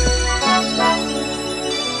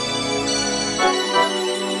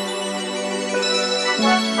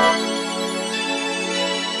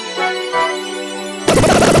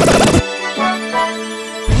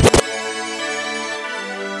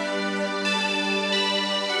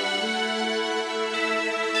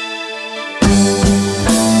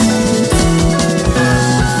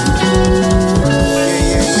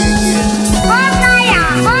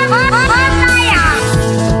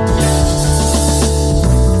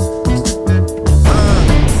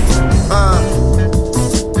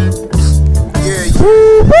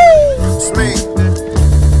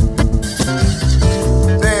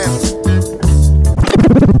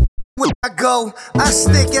 I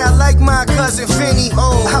stick out like my cousin Finny.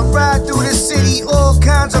 I ride through the city, all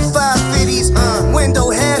kinds of 550s.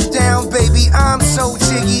 Window half down, baby, I'm so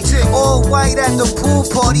jiggy. All white at the pool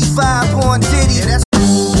party, vibe on Diddy. Yeah,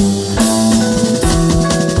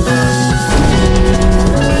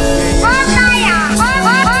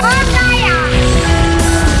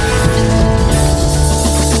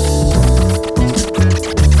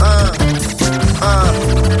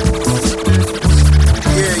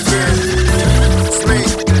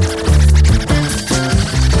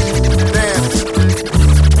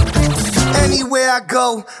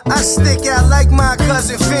 I stick out like my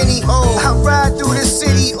cousin Finny. I ride through the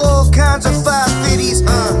city, all kinds of 550s.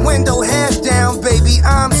 Window half down, baby,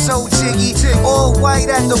 I'm so jiggy. All white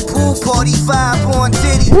at the pool party, vibe on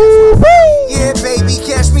Diddy. Yeah, baby,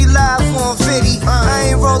 catch me live on Viddy.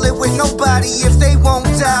 I ain't rolling with nobody if they won't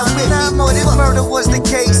die with me. But if murder was the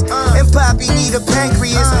case, and Poppy need a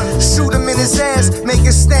pancreas, shoot him in his ass, make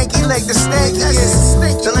it stanky like the stankiest.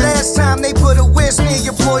 The last time they put a whiz near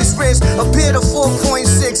your boy's wrist, appeared a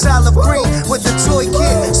 4.6 olive green with the toy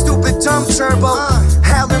kit, stupid dumb turbo,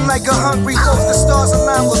 howling like a hungry wolf. The stars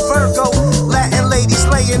align with Virgo. Latin ladies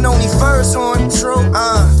laying only furs on. True.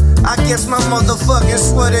 I guess my motherfucking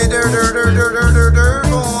sweater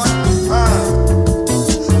on.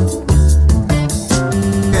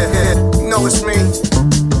 Yeah, know it's me.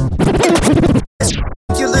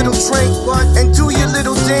 Your little drink and do your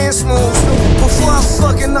little dance moves. Before I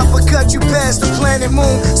fucking uppercut you past the planet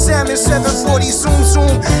moon. Salmon 740 zoom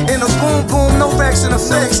zoom in a boom boom, no racks and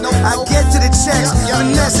effects. I get to the checks,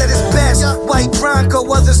 finesse at its best. White Bronco,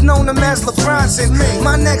 others known him as LeBronson.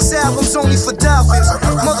 My next album's only for dolphins.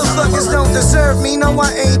 Motherfuckers don't deserve me, no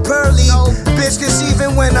I ain't pearly. Bitch, cause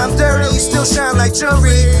even when I'm dirty, still shine like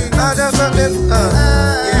jewelry. I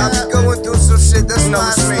be going through some shit, that's why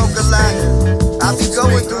I smoke a lot. I be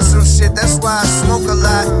going through some shit, that's why I smoke a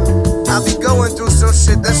lot. I be going through some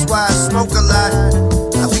shit, that's why I smoke a lot.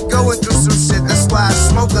 I be going through some shit, that's why I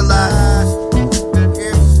smoke a lot.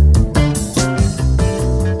 Yeah.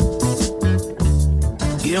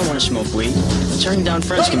 You don't want to smoke weed. Turning down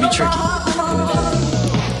friends can be tricky.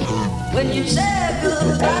 When you said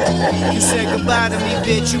goodbye, you said goodbye to me,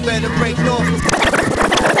 bitch. You better break off.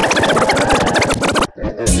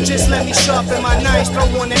 Just let me sharpen my knife, throw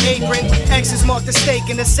on the apron. X's mark the steak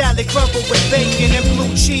and the salad crumbled with bacon and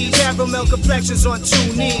blue cheese. Caramel complexions on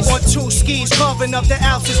 2 knees, on 2 skis, carving up the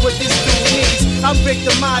ounces with this dude knees. I'm Rick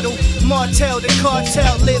the model, Martell the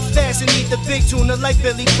cartel. Live fast and eat the big tuna like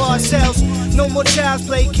Billy Parcells. No more child's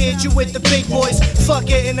play, kid, you with the big boys. Fuck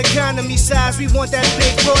it, in economy size, we want that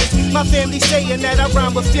big voice. My family saying that I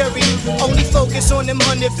rhyme with fury. Only focus on them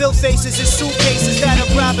 100 bill faces and suitcases that'll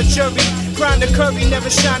bribe a jury. Grind the curry, never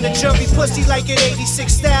shine the jury. Pussy like an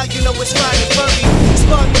 86 style, you know it's fine and furry.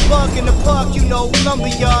 Spark the bug in the park, you know,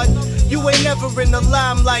 lumberyard. You ain't never in the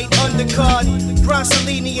limelight, undercard.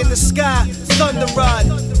 Bronsolini in the sky, thunder rod.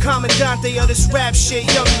 Commandante of this rap shit,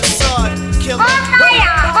 young Lassard. Killer.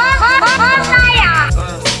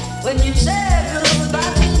 When you said goodbye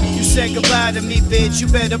to me, you said goodbye to me, bitch. You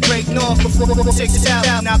better break north before 6 out.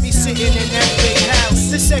 And I'll be sitting in that big house.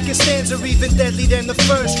 The second stanza even deadly than the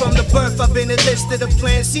first. From the birth, I've been enlisted. A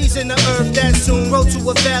plan season the earth that soon. Road to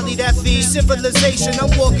a valley that feeds civilization.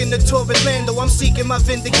 I'm walking the torrid land, though I'm seeking my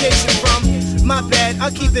vindication from. My bad,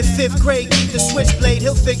 I keep it 5th grade. Keep the switchblade.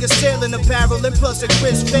 He'll figure sailing apparel and plus a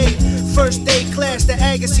crisp fade. First day class, the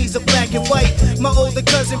Agassiz are black and white. My older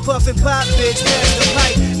cousin puffin' pop, bitch, pass the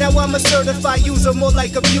pipe. Now I'm a certified user, more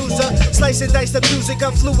like abuser. Slice and dice the music,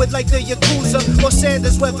 I'm fluid like the Yakuza. Or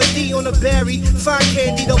Sanders, weather D on a berry. Fine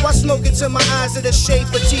candy, though I smoke it till my eyes are the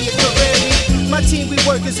shape of Tia Carreri. My team, we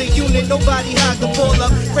work as a unit, nobody hide the ball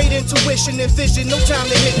up. Great intuition and vision, no time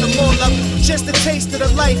to hit them all up. Just a taste of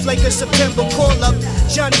the life like a September call up.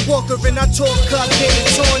 Johnny Walker and I talk up, getting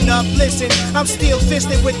torn up. Listen, I'm still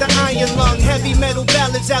fisted with the iron lung. Heavy metal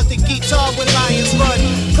ballads out the guitar when lions run.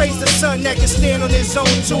 Praise the sun that can stand on his own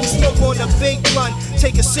too. Smoke on a big blunt,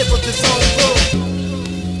 take a sip of his own brew.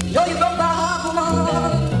 yo, you broke my heart,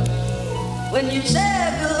 woman, when you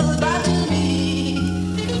said goodbye to me.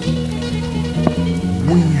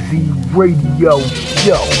 Weezy Radio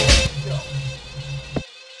Show.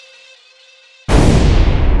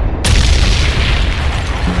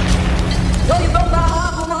 Yo, you broke my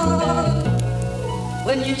heart, woman,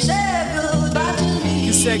 when you said goodbye to me.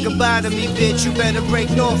 You said goodbye to me, bitch. You better break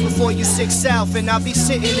north before you 6 south. And I'll be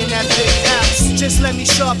sitting in that big house. Just let me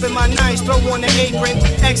sharpen my knives, throw on the apron.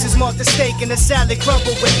 X's mark the steak and the salad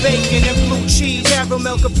crumbled with bacon and blue cheese.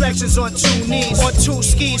 Caramel complexions on 2 knees. On 2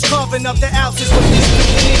 skis, carving up the ounces with these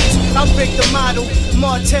blue knees. I'll break the model,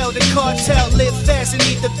 Martell, the cartel. Live fast and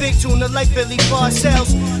eat the big tuna like Billy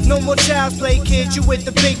Parcells. No more child's play, kid, you with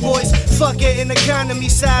the big boys. Fuck it, in economy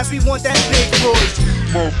size, we want that big boys.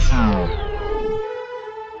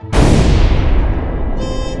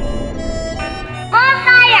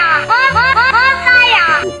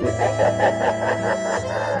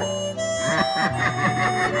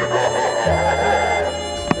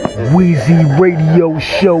 Weezy Radio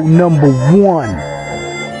Show #1.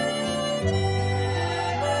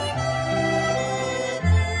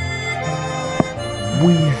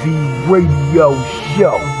 Weezy Radio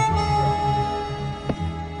Show.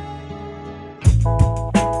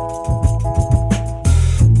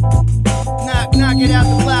 Knock it out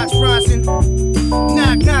the box, Bronson.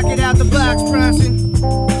 Knock it out the box, Bronson.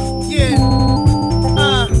 Yeah.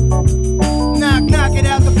 Knock it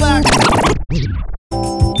out the box.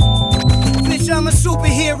 Bitch, I'm a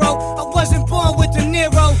superhero. I wasn't born with De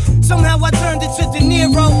Niro. Somehow I turned into De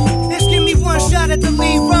Niro. Just give me one shot at the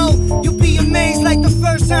lead role. You'll be amazed like the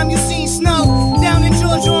first time you seen snow. Down in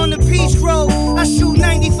Georgia on the Peach Grove. I shoot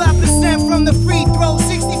 95% from the free throw,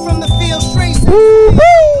 60 from the field, straight to the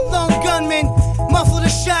lone gunman. Muffled a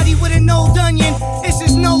shotty with an old onion. This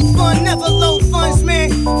is no fun, never low funds,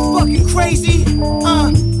 man. Fucking crazy.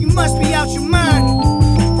 You must be out your mind.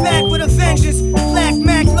 Back with a vengeance. Black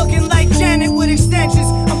Mac looking like Janet with extensions.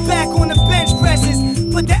 I'm back on the bench presses.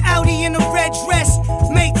 Put the Audi in a red dress.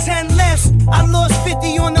 Make 10 lefts. I lost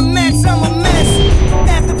 50 on the Mets. I'm a mess.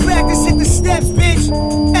 After practice, hit the steps, bitch.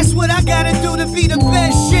 That's what I gotta do to be the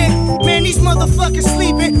best shit. Man, these motherfuckers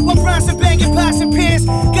sleeping while Bronson banging pots and pans.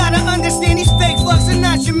 Gotta understand these fake fucks are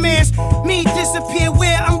not your mans. Me disappear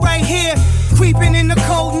where I'm right here. Creeping in the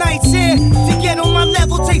cold nights here. To get on my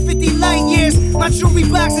level, take 50 light years. My jewelry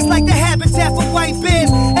box is like the habitat for white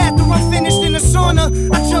bears. After I'm finished in the sauna,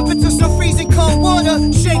 I jump into some freezing cold water.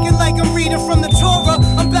 Shaking like I'm reading from the Torah.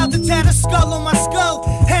 I'm about to tat a skull on my skull.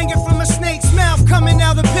 Hanging from a snake's mouth, coming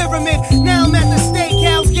out the pyramid. Now I'm at the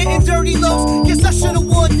steakhouse, getting dirty loaves. Guess I should've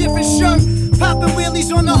wore a different shirt. Popping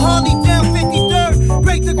wheelies on the Harley down 53rd.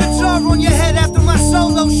 Break the guitar on your head after my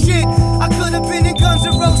solo shit. I could've been in Guns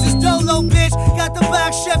N' Roses Dolo, bitch. Got the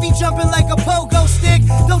box Chevy jumping like a pogo stick.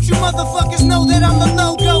 Don't you motherfuckers know that I'm the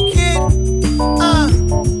logo kid?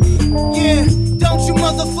 Yeah. Don't you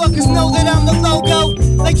motherfuckers know that I'm the logo?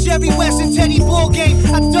 Like Jerry West and Teddy Ballgame.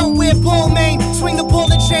 I don't wear ball main. Swing the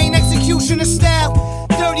ball and chain, executioner style.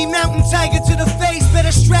 Dirty mountain tiger to the face.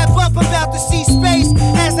 Better strap up, I'm about to see space.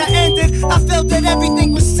 As I ended, I felt that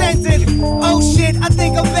everything was centered. Oh shit, I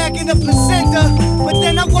think I'm back in the placenta. But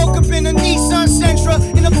then I woke up in a Nissan Sentra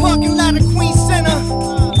in a parking lot of Queens Center.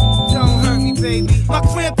 Don't hurt me, baby. My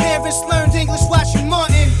grandparents learned English watching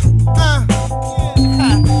Martin.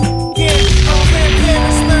 Yeah, my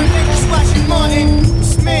grandparents learned English watching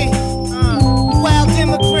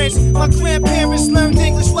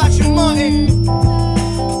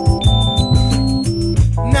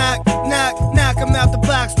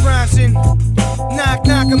Bronson. Knock,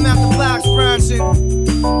 knock him out the box, Bronson.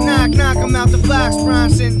 Knock, knock him out the box,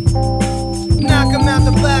 Bronson. Knock him out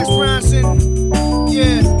the box, Bronson.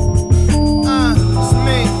 Yeah. It's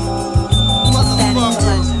me.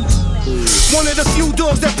 Motherfucker. One of the few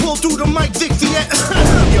dogs that pulled through the mic, Vic Fiasco.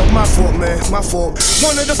 Yo, my fault, man, my fault.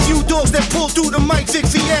 One of the few dogs that pulled through the mic, Vic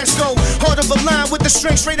Fiasco. Heart of a line with the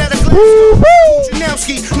strength straight out of Glasgow.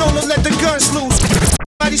 Janowski, known to let the guns loose.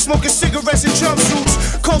 Body smoking cigarettes and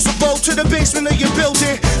jumpsuits. Kosovo to the basement of your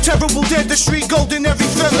building. Terrible dead, the street golden, every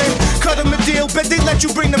villain. Cut them a deal, bet they let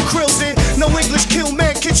you bring them krills in. No English kill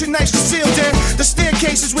man, kitchen nights concealed in. The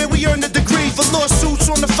staircase is where we earn the degree. For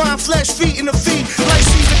lawsuits on the fine flesh, feet in the feet. Like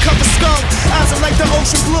Caesar cover skull, eyes are like the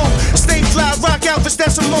ocean blue. Stay fly, rock outfits,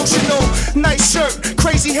 that's emotional. Nice shirt,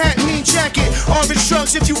 crazy hat, mean jacket. Orange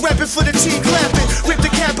drugs if you reppin' for the team clapping. Rip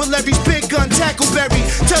the capillaries, big gun, tackleberry.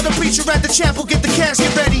 Tell the preacher at the chapel, get the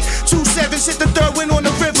casket ready. 2-7s hit the third win on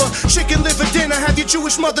the river. Chicken liver dinner, have your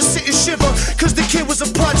Jewish mother sit and shiver. Cause the kid was a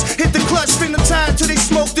putz, hit the clutch, spin the tire till they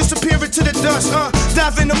smoke, disappear into the dust.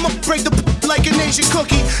 Dive in them up, break the like an Asian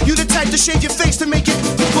cookie. You the type to shave your face to make it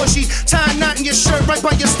bushy. Tie a knot in your shirt right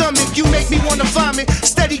by your stomach. You make me wanna vomit,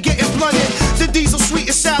 steady getting blunted. The diesel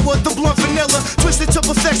sweet and sour, the blunt vanilla. Twisted to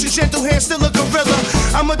perfection, gentle hand, still a gorilla.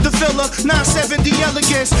 I'm a Davila, 970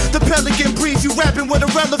 elegance. The pelican brief, you rapping with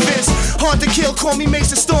irrelevance. Hard to kill, call me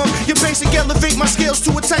Mason Storm. Your basic elevate my skills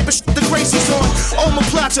to a type of the Gracie's on. Oma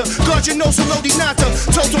Plata, guard your nose, Lodi Nata.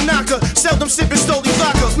 Toto Naka, seldom sipping Stoli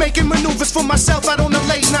vodka. Making maneuvers for myself out on a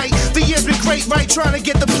late night. The year's been great, right? Trying to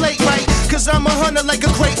get the plate right. Cause I'm a hunter like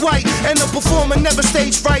a great white. And a performer, never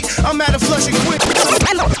stage fright. I'm at a flushing quick.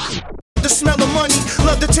 The smell of money,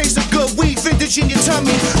 love the taste of good weed, vintage in your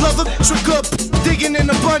tummy. Love a bitch with good digging in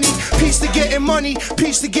the bunny. Peace to getting money,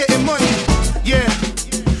 peace to getting money. Yeah,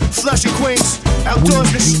 Flushing Queens,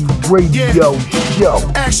 outdoorsman. Radio show.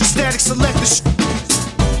 Action Static select the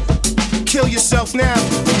kill yourself now.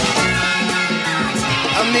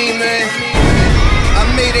 I mean, man, I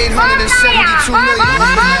made 872 million with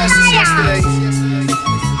the masses yesterday.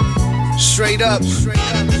 Straight up.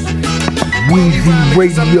 Weezy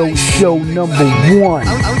Radio Show #1.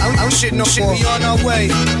 I'm shit, no shit, we on our way.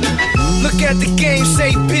 Look at the game,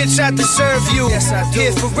 say, bitch, I deserve you. Yes, I do.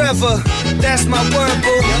 Here forever, that's my word,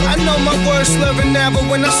 boo. I know my words slurring now, but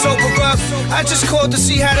when I sober up, I just called to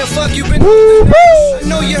see how the fuck you been. I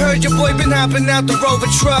know you heard your boy been hopping out the Rover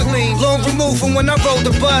truck. Long removed from when I rode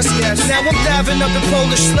the bus. Now I'm diving up in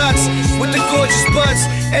Polish sluts with the gorgeous butts.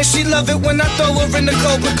 And she love it when I throw her in the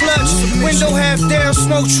Cobra clutch. Window half down,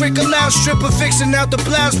 smoke trickle out. Stripper fixing out the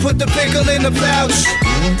blouse, put the pickle in the pouch.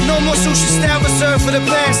 No more sushi style reserved for the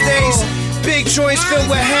past days. Big joints filled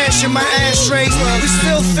with hash in my ashtrays. We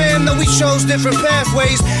still fan, though we chose different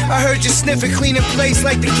pathways. I heard you sniffing, cleaning place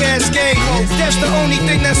like the Cascade. That's the only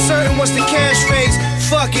thing that's certain was the cash phase.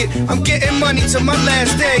 Fuck it, I'm getting money to my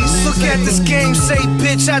last days. Look at this game, say,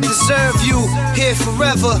 bitch, I deserve you. Here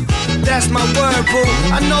forever, that's my word, boo.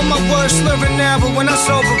 I know my words slurring now, but when I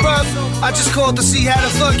sober up, I just called to see how the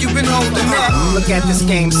fuck you been holding up. Look at this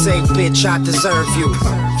game, say, bitch, I deserve you.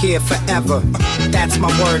 Here forever, that's my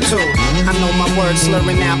word too. I know my words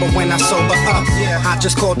slurring now, but when I sober up, I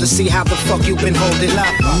just called to see how the fuck you been holding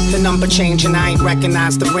up. The number changing, I ain't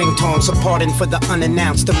recognize the ringtone. So pardon for the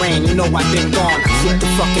unannounced, the rain, you know I've been gone. I flipped the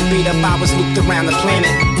fucking beat up, I was looped around the planet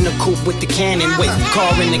in a coupe with the cannon, with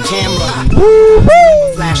car in the camera.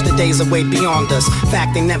 Flash, the days are way beyond us.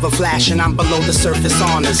 Fact, they never flash, and I'm below the surface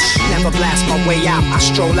on us. Never blast my way out, I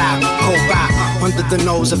stroll out, cold by, under the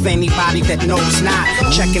nose of anybody that knows not.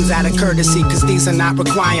 Check-ins out of courtesy, cause these are not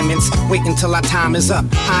requirements. Wait until our time is up,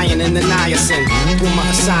 iron in the niacin. Boomer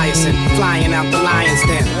Esiason, flying out the lion's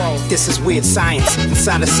den. This is weird science,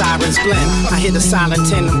 inside a siren's blend. I hit a silent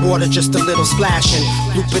tin and water just a little splashing.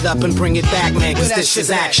 Loop it up and bring it back, man, cause this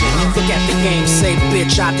is action. Look at the game, say,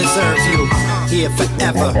 bitch, I deserve you. Here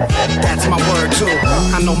forever, that's my word too.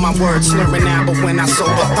 I know my words slurring now, but when I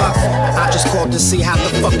sober up, I just called to see how the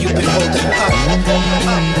fuck you been holding up.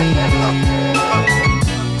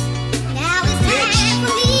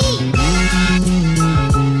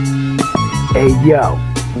 Hey yo,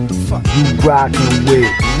 you rockin'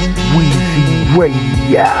 with Weezy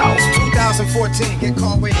Radio. It's 2014, get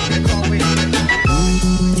called waiting, get called waiting.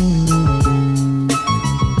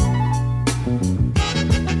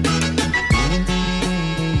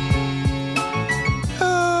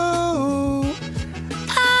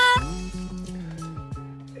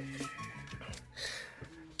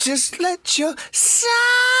 Just let your soul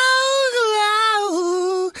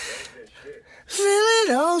glow. Feel it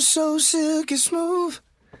all so silky smooth.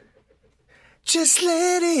 Just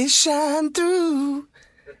let it shine through.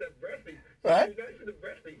 Right?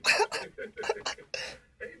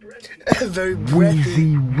 Very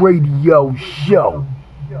breathy. Weezy Radio Show.